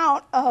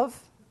account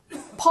of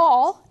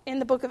Paul in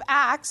the book of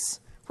Acts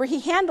where he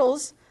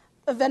handles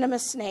a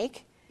venomous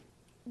snake,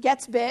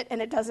 gets bit,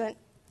 and it doesn't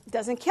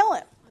kill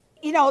him.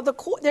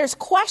 There's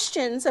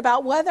questions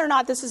about whether or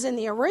not this is in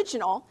the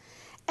original,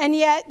 and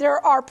yet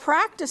there are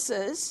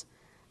practices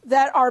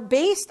that are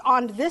based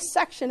on this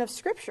section of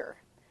Scripture.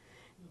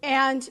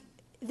 And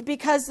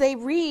because they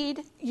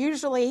read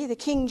usually the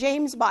King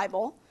James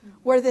Bible,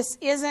 where this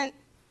isn't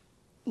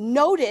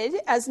noted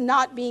as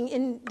not being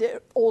in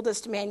the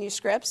oldest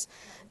manuscripts,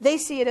 they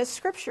see it as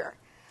Scripture.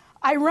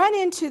 I run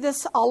into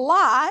this a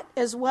lot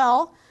as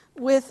well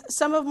with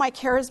some of my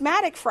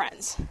charismatic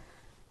friends.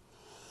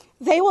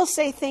 They will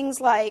say things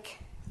like,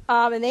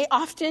 and they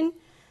often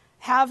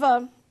have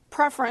a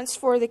preference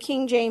for the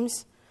King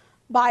James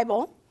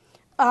Bible,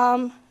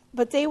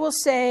 but they will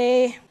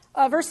say,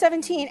 verse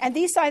 17, and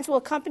these signs will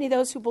accompany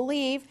those who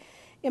believe.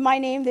 In my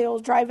name they will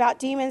drive out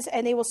demons,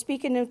 and they will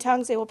speak in new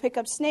tongues. They will pick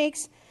up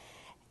snakes.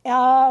 They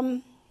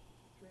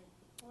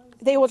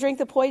will drink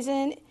the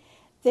poison.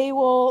 They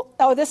will,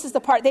 this is the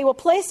part. They will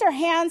place their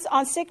hands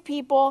on sick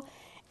people,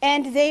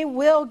 and they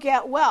will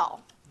get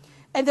well.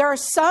 And there are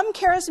some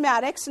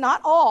charismatics,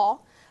 not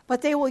all,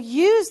 but they will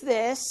use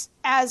this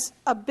as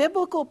a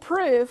biblical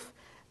proof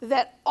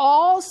that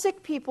all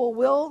sick people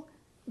will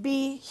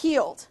be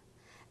healed.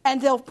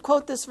 And they'll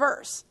quote this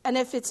verse. And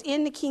if it's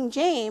in the King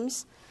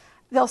James,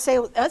 they'll say,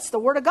 that's the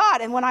Word of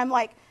God. And when I'm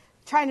like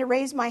trying to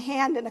raise my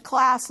hand in a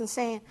class and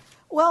saying,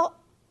 well,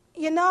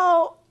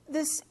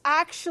 this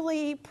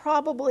actually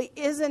probably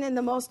isn't in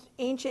the most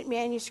ancient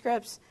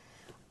manuscripts.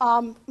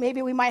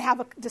 Maybe we might have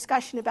a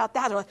discussion about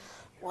that. They're like,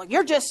 well,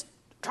 you're just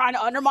trying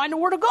to undermine the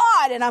Word of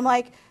God. And I'm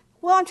like,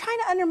 well, I'm trying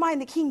to undermine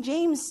the King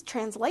James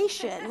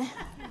translation.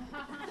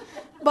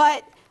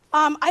 But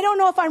I don't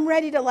know if I'm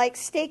ready to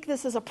stake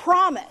this as a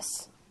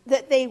promise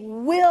that they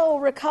will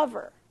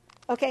recover.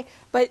 Okay,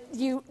 but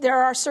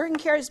there are certain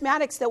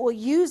charismatics that will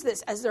use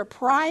this as their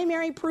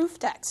primary proof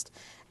text,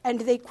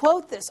 and they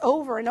quote this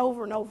over and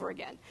over and over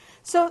again.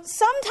 So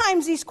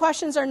sometimes these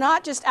questions are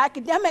not just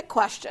academic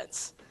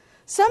questions.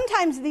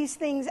 Sometimes these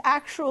things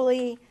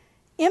actually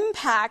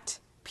impact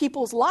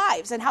people's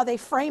lives and how they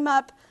frame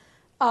up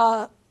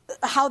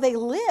how they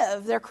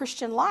live their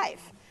Christian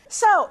life.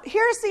 So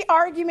here's the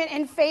argument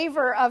in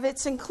favor of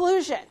its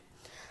inclusion.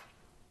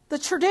 The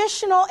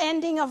traditional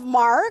ending of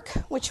Mark,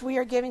 which we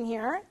are given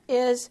here,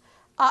 is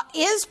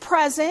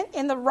present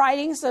in the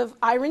writings of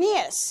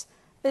Irenaeus.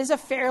 It is a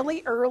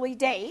fairly early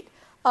date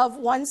of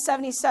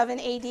 177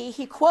 AD.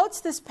 He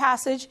quotes this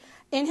passage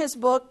in his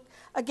book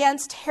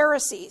Against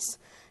Heresies.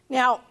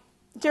 Now,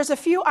 there's a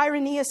few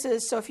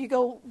Irenaeuses, so if you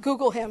go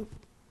Google him,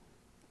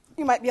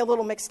 you might be a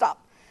little mixed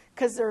up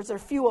because there's a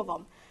few of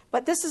them.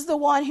 But this is the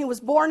one who was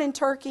born in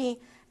Turkey,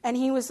 and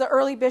he was the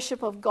early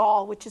bishop of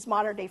Gaul, which is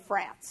modern-day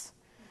France.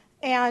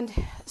 And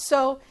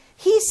so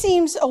he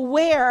seems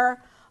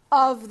aware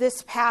of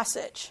this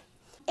passage.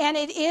 And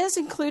it is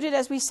included,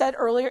 as we said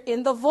earlier,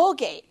 in the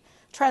Vulgate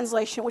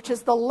translation, which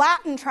is the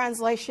Latin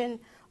translation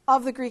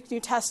of the Greek New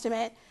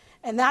Testament,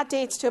 and that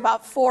dates to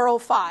about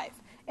 405.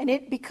 And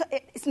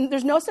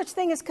there's no such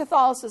thing as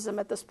Catholicism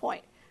at this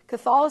point.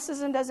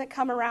 Catholicism doesn't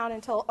come around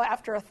until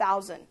after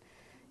 1000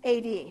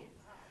 AD.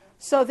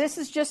 So this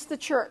is just the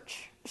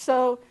church.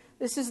 So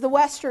this is the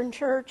Western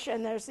church,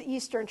 and there's the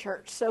Eastern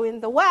church. So in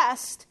the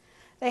West,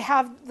 they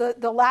have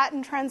the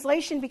Latin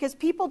translation because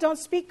people don't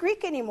speak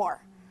Greek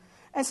anymore.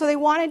 And so they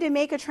wanted to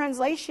make a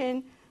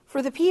translation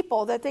for the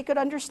people that they could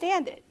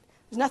understand it.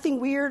 There's nothing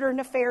weird or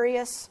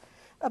nefarious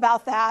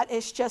about that.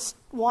 It's just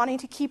wanting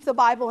to keep the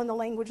Bible in the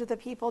language of the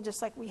people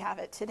just like we have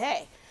it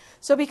today.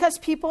 So because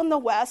people in the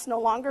West no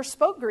longer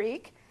spoke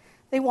Greek,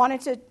 they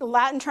wanted the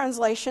Latin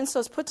translation. So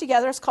it's put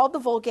together. It's called the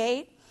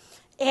Vulgate.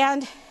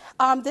 And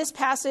this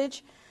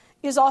passage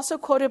is also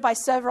quoted by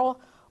several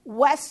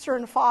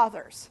Western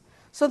fathers.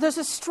 So there's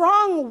a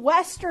strong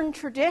Western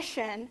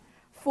tradition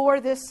for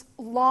this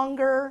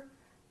longer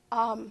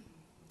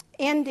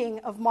ending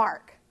of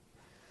Mark.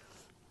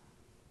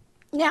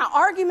 Now,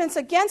 arguments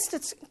against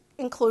its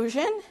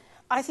inclusion,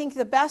 I think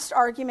the best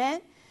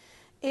argument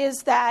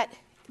is that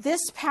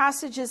this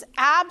passage is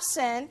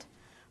absent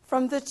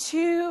from the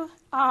two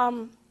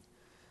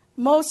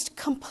most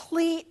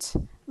complete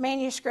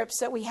manuscripts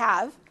that we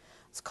have.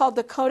 It's called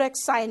the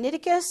Codex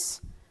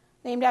Sinaiticus,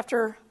 named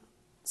after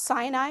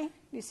Sinai.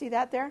 You see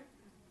that there?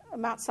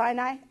 Mount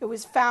Sinai. It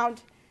was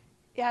found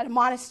at a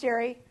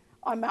monastery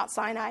on Mount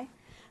Sinai.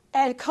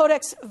 And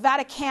Codex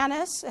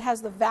Vaticanus, it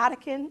has the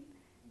Vatican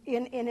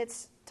in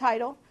its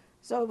title.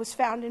 So it was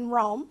found in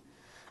Rome.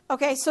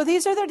 Okay, so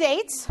these are their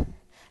dates.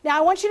 Now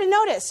I want you to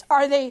notice,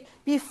 are they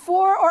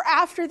before or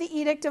after the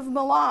Edict of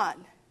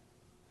Milan?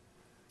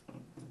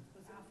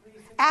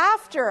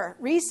 After,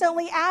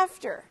 recently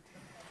after.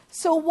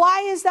 So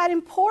why is that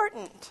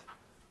important?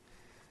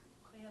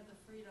 They had the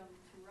freedom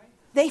to write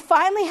this. They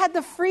finally had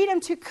the freedom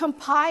to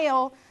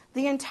compile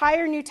the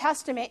entire New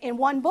Testament in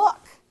one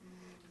book.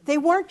 They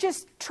weren't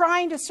just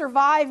trying to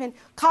survive and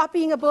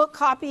copying a book,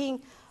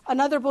 copying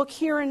another book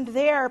here and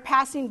there,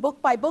 passing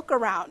book by book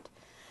around.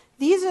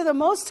 These are the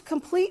most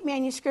complete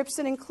manuscripts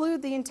that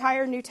include the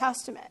entire New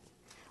Testament,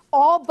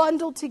 all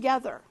bundled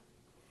together.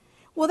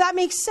 Well, that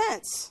makes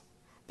sense,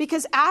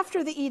 because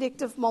after the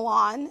Edict of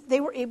Milan, they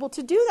were able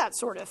to do that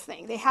sort of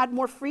thing. They had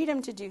more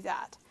freedom to do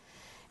that.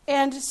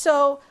 And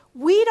so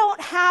we don't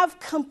have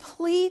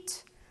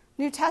complete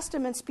New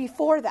Testaments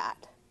before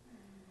that.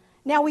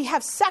 Now we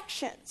have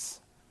sections.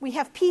 We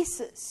have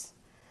pieces.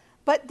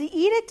 But the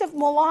Edict of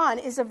Milan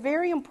is a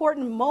very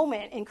important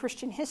moment in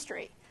Christian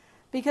history,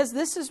 because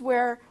this is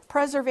where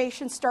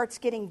preservation starts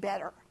getting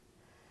better.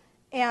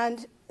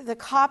 And the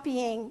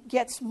copying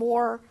gets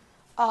more,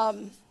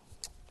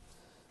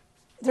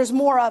 there's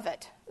more of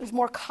it. There's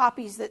more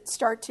copies that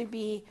start to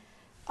be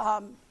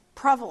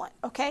prevalent,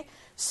 okay?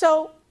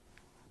 So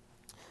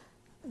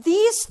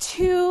these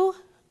two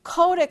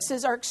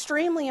codexes are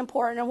extremely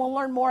important, and we'll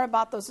learn more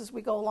about those as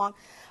we go along.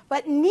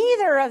 But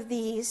neither of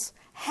these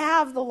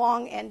have the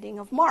long ending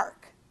of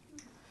Mark.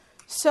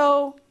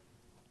 So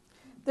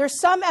there's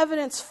some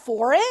evidence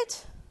for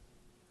it.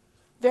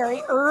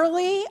 Very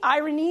early,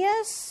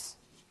 Irenaeus,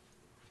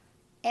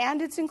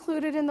 and it's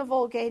included in the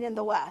Vulgate in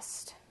the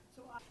West.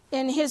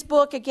 In his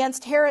book,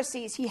 Against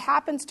Heresies, he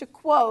happens to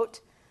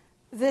quote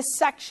this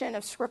section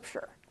of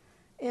Scripture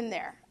in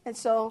there. And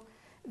so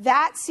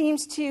that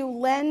seems to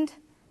lend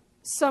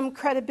some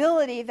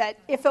credibility that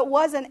if it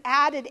was an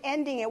added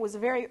ending, it was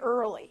very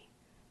early.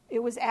 It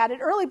was added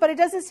early, but it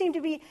doesn't seem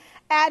to be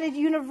added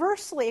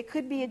universally. It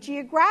could be a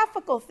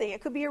geographical thing.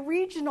 It could be a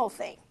regional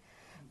thing.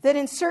 That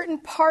in certain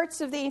parts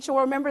of the ancient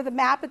world, remember the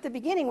map at the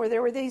beginning where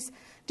there were these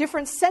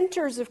different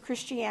centers of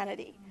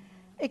Christianity.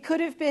 It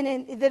could have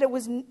been that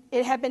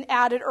it had been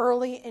added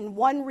early in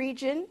one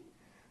region,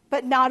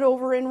 but not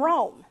over in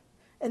Rome.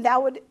 And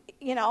that would,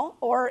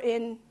 or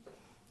in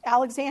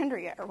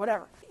Alexandria or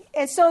whatever.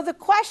 And so the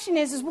question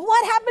is well,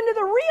 what happened to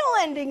the real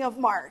ending of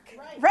Mark?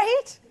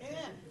 Right?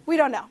 We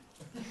don't know.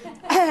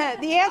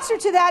 The answer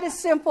to that is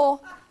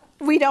simple.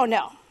 We don't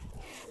know.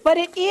 But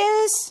it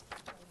is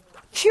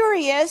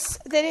curious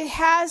that it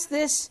has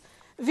this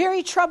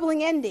very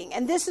troubling ending.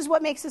 And this is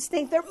what makes us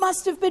think there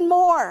must have been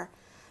more.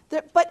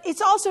 But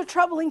it's also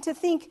troubling to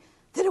think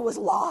that it was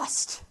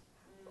lost.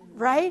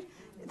 Right?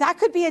 That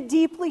could be a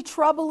deeply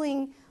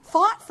troubling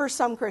thought for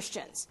some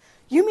Christians.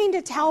 You mean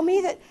to tell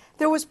me that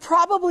there was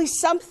probably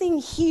something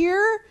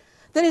here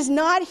that is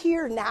not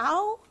here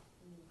now?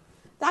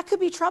 That could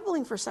be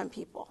troubling for some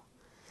people.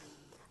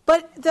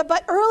 But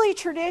early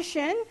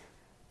tradition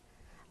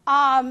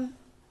has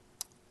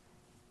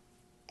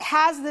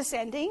this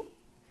ending,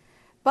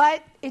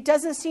 but it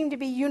doesn't seem to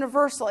be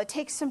universal. It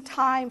takes some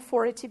time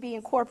for it to be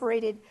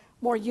incorporated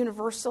more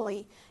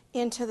universally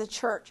into the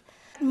church.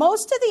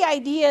 Most of the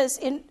ideas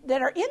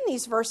that are in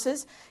these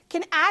verses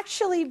can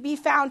actually be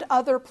found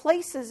other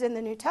places in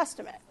the New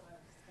Testament.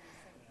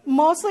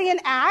 Mostly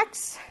in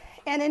Acts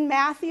and in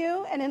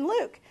Matthew and in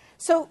Luke.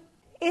 So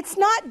it's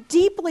not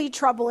deeply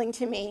troubling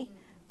to me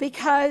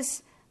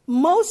because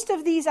most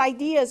of these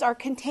ideas are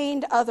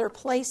contained other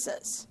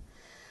places.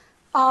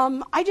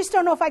 I just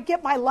don't know if I'd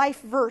get my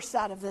life verse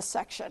out of this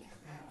section.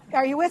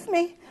 Are you with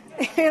me?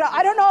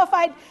 I don't know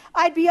if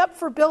I'd be up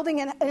for building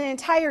an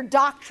entire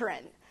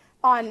doctrine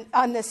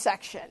on this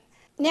section.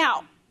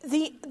 Now,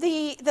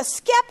 the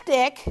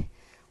skeptic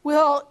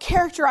will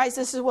characterize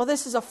this as, well,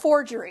 this is a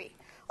forgery.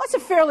 Well,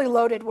 that's a fairly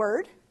loaded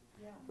word,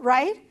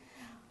 right?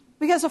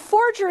 Because a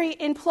forgery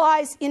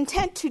implies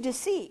intent to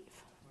deceive.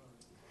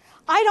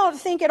 I don't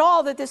think at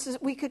all that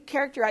we could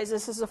characterize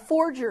this as a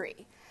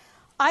forgery.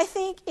 I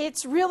think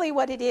it's really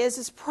what it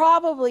is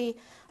probably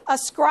a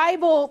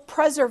scribal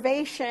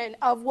preservation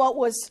of what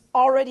was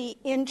already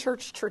in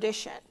church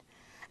tradition.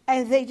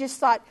 And they just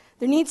thought,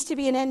 there needs to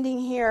be an ending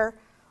here.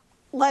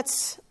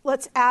 Let's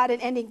add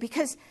an ending.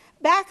 Because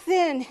back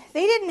then,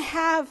 they didn't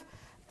have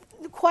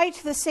quite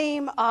the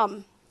same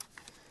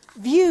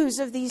views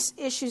of these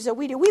issues that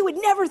we do. We would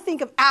never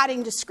think of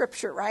adding to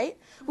Scripture, right?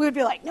 We would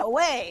be like, no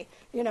way.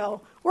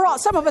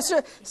 Some of us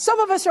are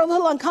a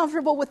little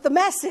uncomfortable with the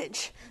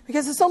message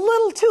because it's a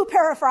little too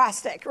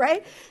paraphrastic,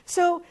 right?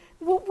 So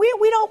we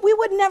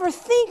would never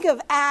think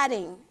of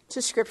adding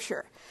to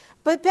Scripture.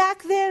 But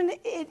back then,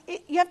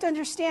 you have to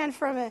understand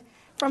from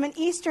an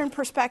Eastern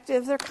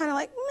perspective, they're kind of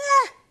like,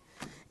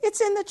 meh,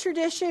 it's in the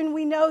tradition.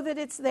 We know that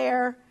it's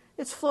there.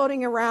 It's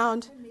floating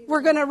around.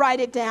 We're going to write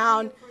it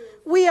down.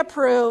 We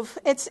approve.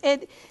 And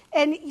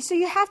so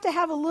you have to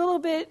have a little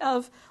bit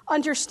of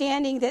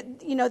understanding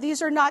that,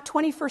 these are not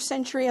 21st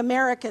century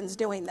Americans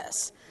doing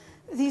this.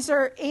 These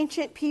are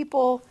ancient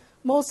people,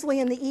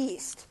 mostly in the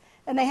East.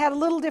 And they had a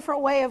little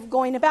different way of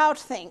going about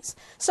things.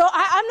 So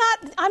I'm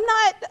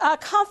not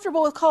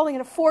comfortable with calling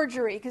it a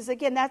forgery because,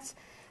 again, that's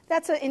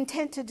an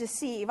intent to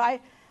deceive.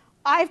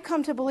 I've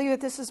come to believe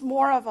that this is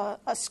more of a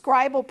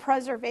scribal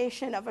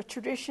preservation of a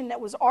tradition that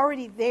was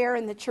already there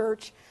in the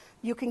church.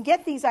 You can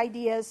get these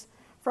ideas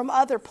from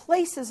other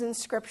places in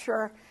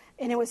Scripture,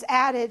 and it was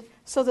added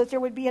so that there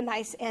would be a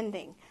nice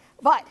ending.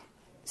 But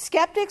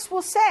skeptics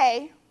will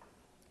say,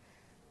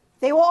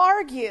 they will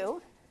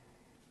argue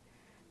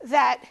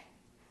that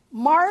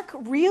Mark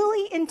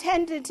really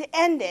intended to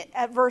end it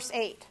at verse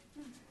 8.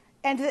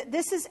 And that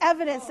this is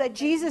evidence that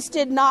Jesus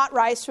did not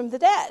rise from the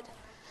dead.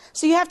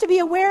 So you have to be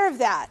aware of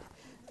that.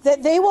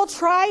 That they will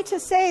try to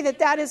say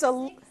that is a...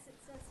 It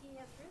says he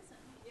has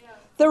risen.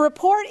 The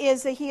report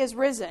is that he has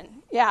risen.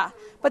 Yeah.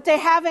 But they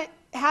haven't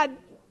had...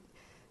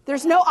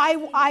 There's no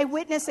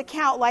eyewitness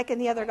account like in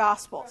the other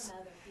Gospels.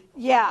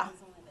 Yeah.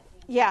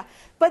 Yeah.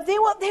 But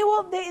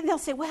they'll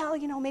say,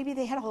 well, maybe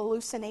they had a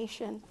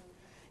hallucination.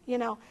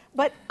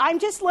 But I'm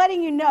just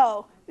letting you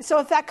know. So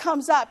if that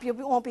comes up, you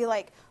won't be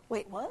like,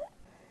 wait, what?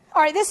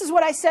 All right, this is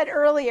what I said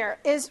earlier,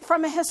 is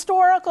from a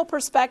historical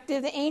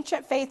perspective, the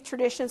ancient faith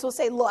traditions will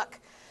say, look,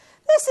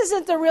 this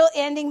isn't the real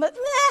ending, but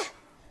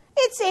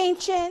it's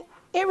ancient.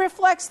 It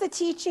reflects the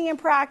teaching and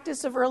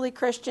practice of early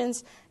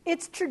Christians.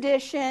 It's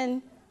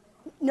tradition.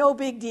 No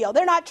big deal.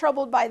 They're not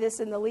troubled by this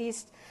in the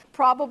least.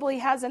 Probably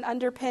has an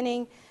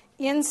underpinning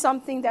in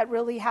something that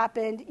really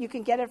happened. You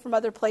can get it from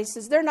other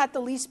places. They're not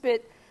the least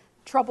bit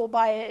troubled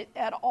by it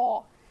at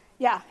all.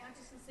 Yeah. I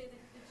just want to say that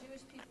the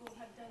Jewish people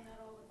have done that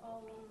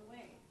all along the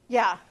way.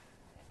 Yeah.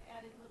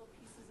 Added little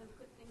pieces and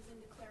put things in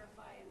to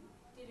clarify and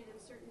did it in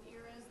certain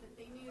eras that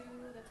they knew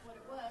that's what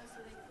it was, so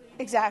they put it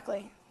in.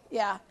 Exactly.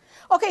 Yeah.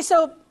 Okay,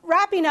 so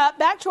wrapping up,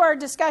 back to our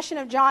discussion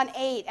of John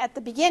 8 at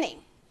the beginning.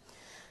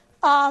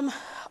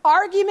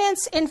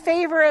 Arguments in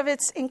favor of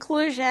its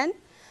inclusion.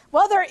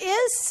 Well, there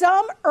is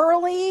some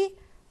early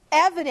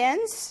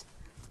evidence,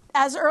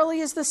 as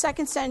early as the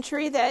 2nd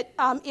century, that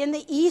in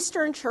the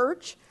Eastern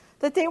Church,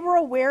 that they were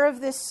aware of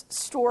this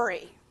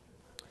story.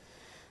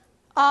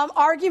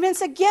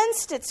 Arguments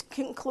against its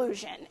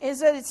conclusion is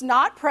that it's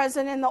not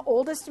present in the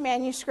oldest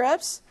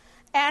manuscripts.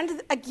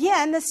 And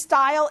again, the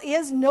style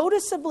is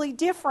noticeably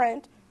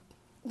different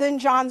than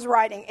John's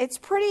writing. It's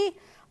pretty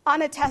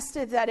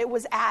unattested that it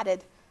was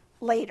added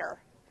later.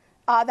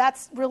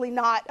 That's really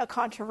not a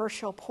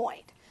controversial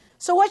point.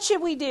 So what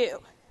should we do?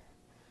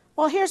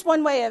 Well, here's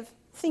one way of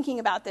thinking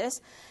about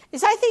this,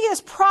 is I think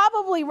this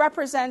probably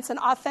represents an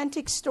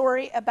authentic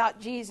story about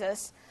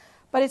Jesus,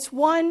 but it's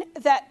one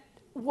that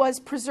was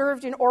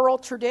preserved in oral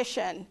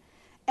tradition,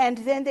 and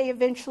then they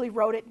eventually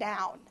wrote it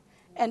down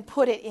and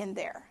put it in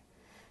there.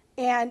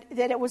 And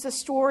that it was a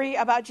story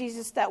about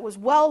Jesus that was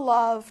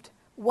well-loved,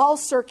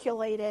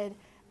 well-circulated,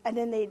 and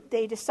then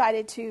they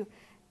decided to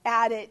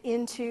add it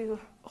into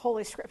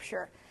Holy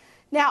Scripture.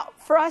 Now,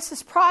 for us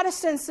as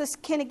Protestants, this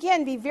can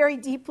again be very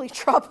deeply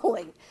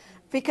troubling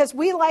because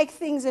we like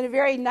things in a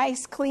very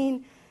nice,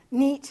 clean,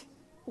 neat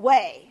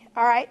way,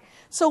 all right?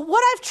 So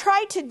what I've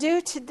tried to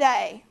do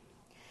today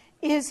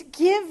is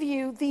give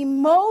you the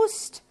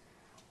most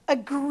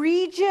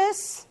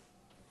egregious,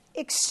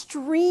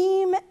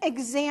 extreme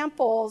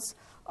examples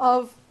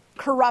of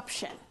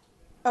corruption,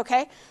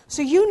 okay?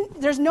 So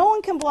there's no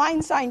one can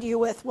blindside you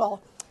with,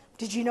 well,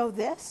 did you know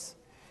this?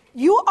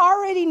 You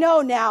already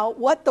know now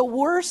what the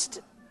worst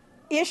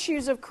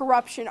issues of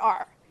corruption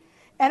are.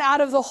 And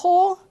out of the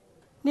whole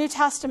New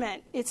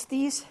Testament, it's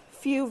these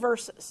few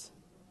verses.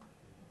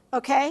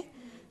 Okay?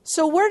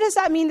 So where does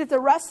that mean that the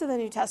rest of the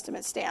New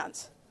Testament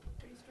stands?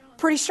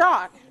 Pretty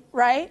strong,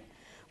 right?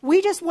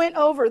 We just went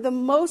over the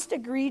most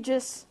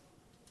egregious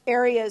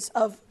areas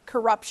of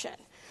corruption.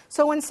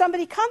 So when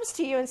somebody comes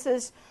to you and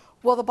says,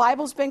 well, the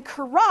Bible's been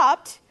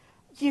corrupt,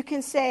 you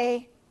can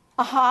say,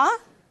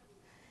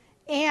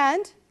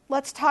 and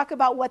let's talk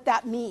about what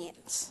that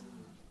means,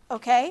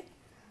 okay?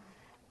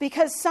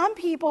 Because some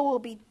people will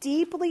be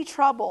deeply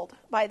troubled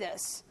by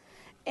this.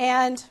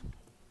 And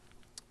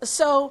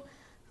so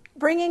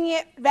bringing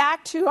it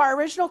back to our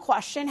original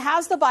question,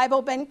 has the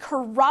Bible been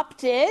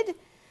corrupted?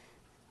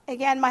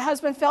 Again, my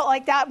husband felt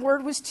like that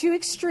word was too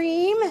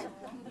extreme.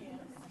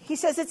 He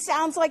says it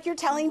sounds like you're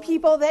telling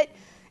people that,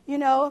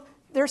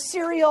 their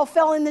cereal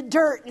fell in the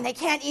dirt and they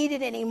can't eat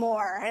it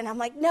anymore. And I'm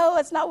like, no,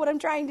 that's not what I'm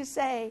trying to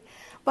say.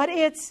 But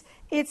it's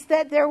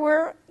that there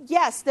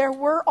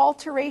were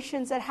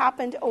alterations that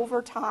happened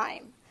over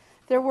time.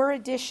 There were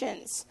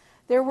additions.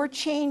 There were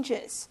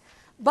changes.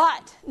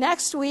 But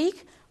next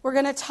week, we're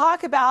going to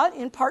talk about,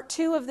 in part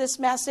 2 of this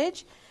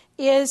message,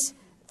 is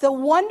the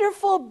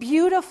wonderful,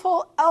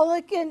 beautiful,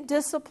 elegant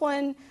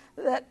discipline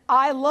that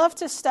I love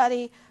to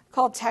study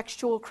called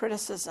textual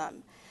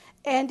criticism.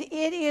 And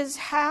it is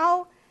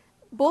how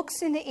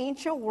books in the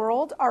ancient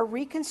world are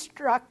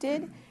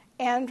reconstructed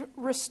and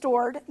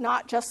restored,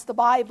 not just the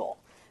Bible.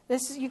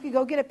 You could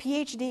go get a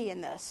PhD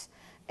in this.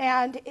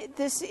 And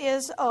this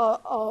is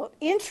an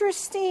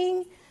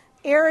interesting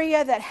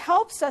area that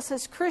helps us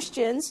as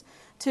Christians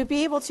to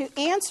be able to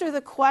answer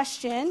the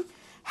question,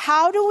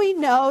 how do we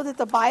know that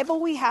the Bible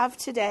we have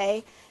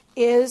today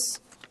is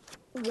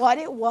what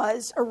it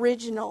was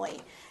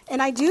originally?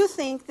 And I do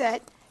think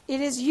that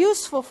it is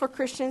useful for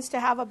Christians to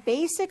have a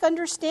basic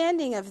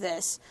understanding of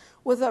this.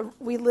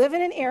 We live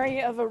in an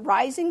area of a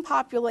rising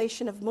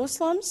population of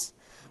Muslims.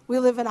 We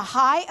live in a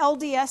high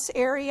LDS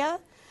area.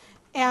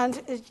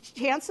 And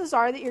chances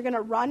are that you're going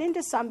to run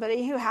into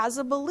somebody who has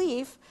a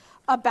belief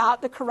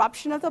about the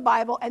corruption of the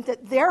Bible and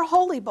that their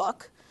holy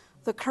book,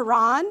 the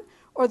Quran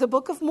or the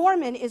Book of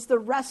Mormon, is the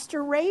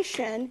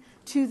restoration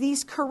to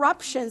these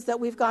corruptions that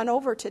we've gone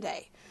over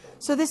today.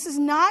 So this is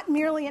not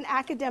merely an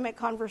academic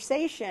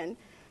conversation.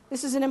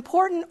 This is an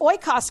important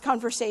oikos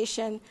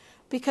conversation,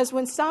 because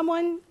when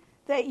someone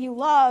that you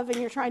love and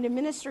you're trying to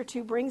minister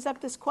to brings up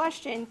this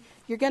question,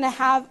 you're going to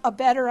have a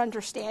better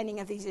understanding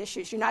of these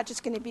issues. You're not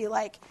just going to be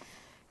like,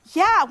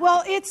 yeah,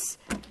 well, it's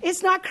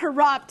not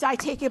corrupt. I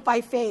take it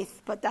by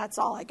faith, but that's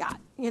all I got,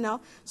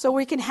 So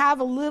we can have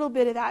a little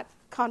bit of that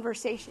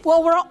conversation.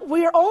 Well,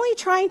 we're only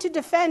trying to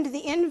defend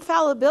the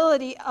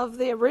infallibility of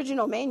the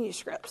original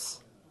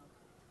manuscripts.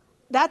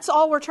 That's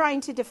all we're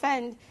trying to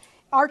defend.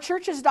 Our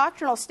church's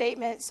doctrinal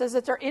statement says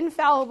that they're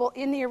infallible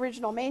in the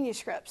original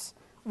manuscripts.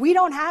 We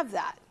don't have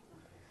that.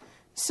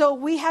 So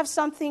we have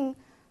something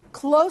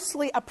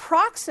closely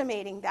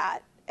approximating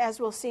that, as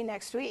we'll see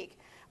next week.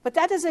 But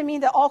that doesn't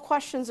mean that all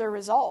questions are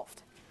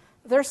resolved.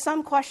 There's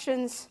some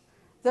questions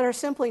that are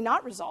simply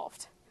not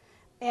resolved.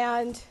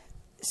 And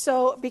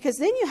so, because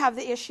then you have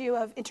the issue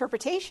of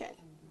interpretation.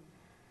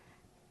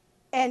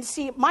 And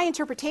see, my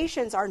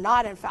interpretations are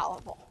not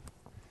infallible.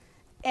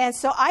 And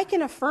so I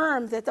can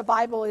affirm that the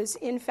Bible is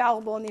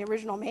infallible in the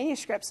original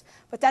manuscripts,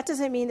 but that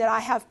doesn't mean that I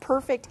have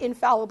perfect,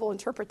 infallible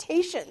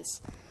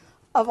interpretations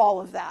of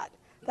all of that.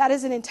 That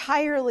is an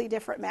entirely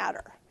different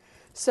matter.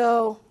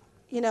 So,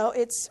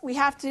 we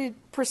have to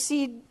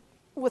proceed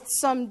with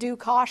some due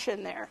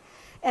caution there.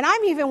 And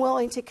I'm even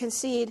willing to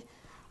concede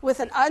with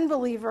an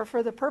unbeliever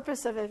for the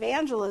purpose of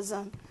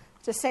evangelism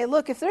to say,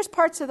 look, if there's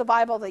parts of the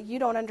Bible that you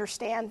don't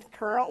understand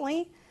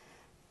currently,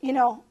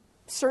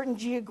 certain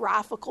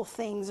geographical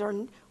things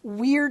or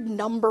weird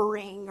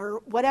numbering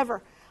or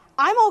whatever,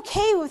 I'm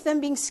okay with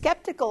them being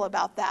skeptical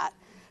about that,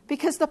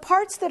 because the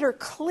parts that are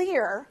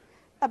clear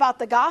about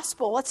the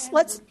gospel, let's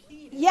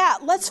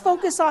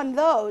focus on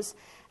those,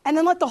 and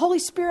then let the Holy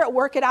Spirit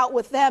work it out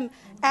with them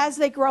as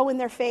they grow in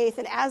their faith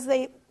and as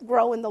they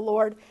grow in the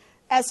Lord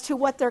as to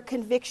what their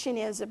conviction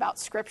is about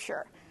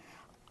Scripture.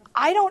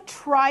 I don't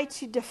try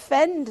to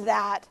defend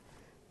that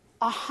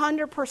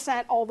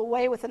 100% all the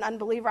way with an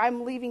unbeliever.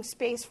 I'm leaving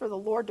space for the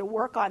Lord to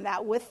work on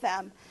that with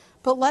them.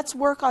 But let's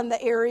work on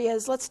the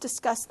areas. Let's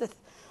discuss the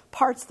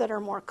parts that are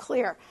more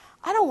clear.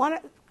 I don't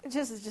want to,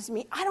 just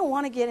me, I don't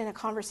want to get in a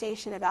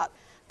conversation about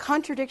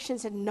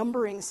contradictions in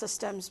numbering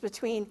systems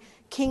between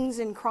Kings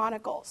and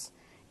Chronicles.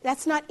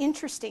 That's not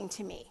interesting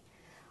to me.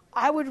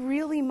 I would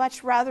really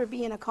much rather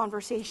be in a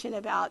conversation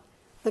about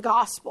the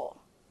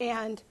gospel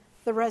and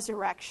the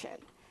resurrection.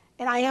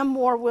 And I am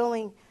more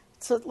willing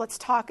to, let's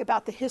talk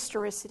about the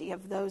historicity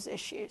of those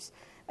issues.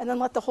 And then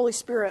let the Holy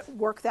Spirit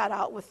work that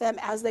out with them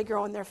as they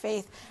grow in their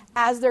faith,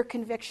 as their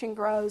conviction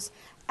grows,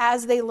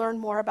 as they learn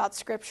more about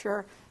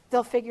Scripture.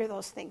 They'll figure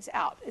those things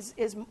out,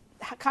 is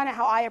kind of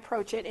how I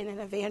approach it in an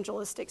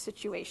evangelistic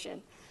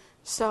situation.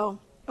 So,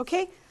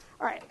 okay?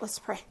 All right, let's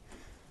pray.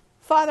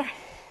 Father,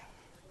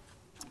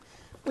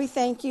 we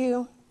thank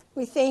you.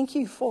 We thank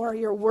you for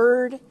your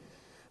word.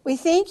 We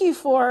thank you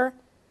for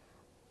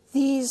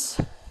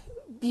these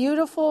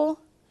beautiful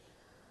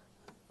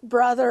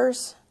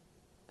brothers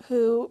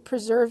who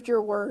preserved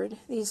your word,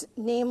 these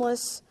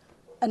nameless,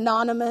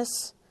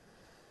 anonymous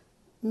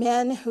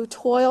men who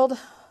toiled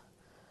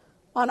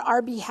on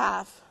our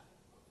behalf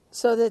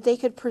so that they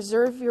could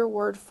preserve your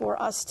word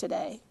for us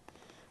today.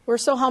 We're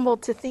so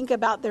humbled to think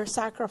about their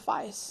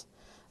sacrifice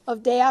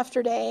of day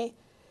after day,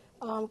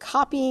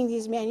 copying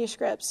these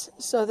manuscripts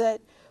so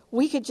that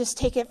we could just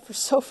take it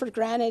for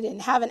granted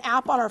and have an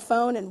app on our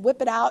phone and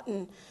whip it out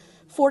in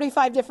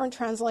 45 different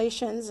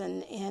translations.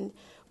 And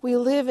we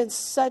live in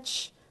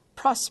such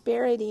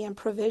prosperity and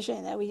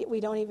provision that we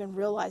don't even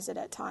realize it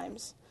at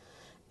times.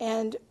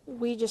 And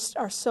we just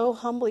are so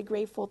humbly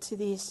grateful to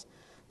these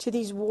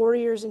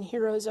warriors and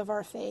heroes of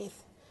our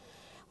faith.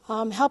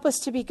 Help us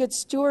to be good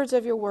stewards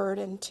of your word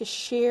and to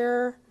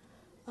share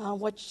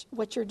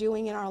what you're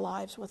doing in our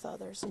lives with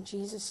others. In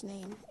Jesus'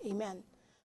 name, amen.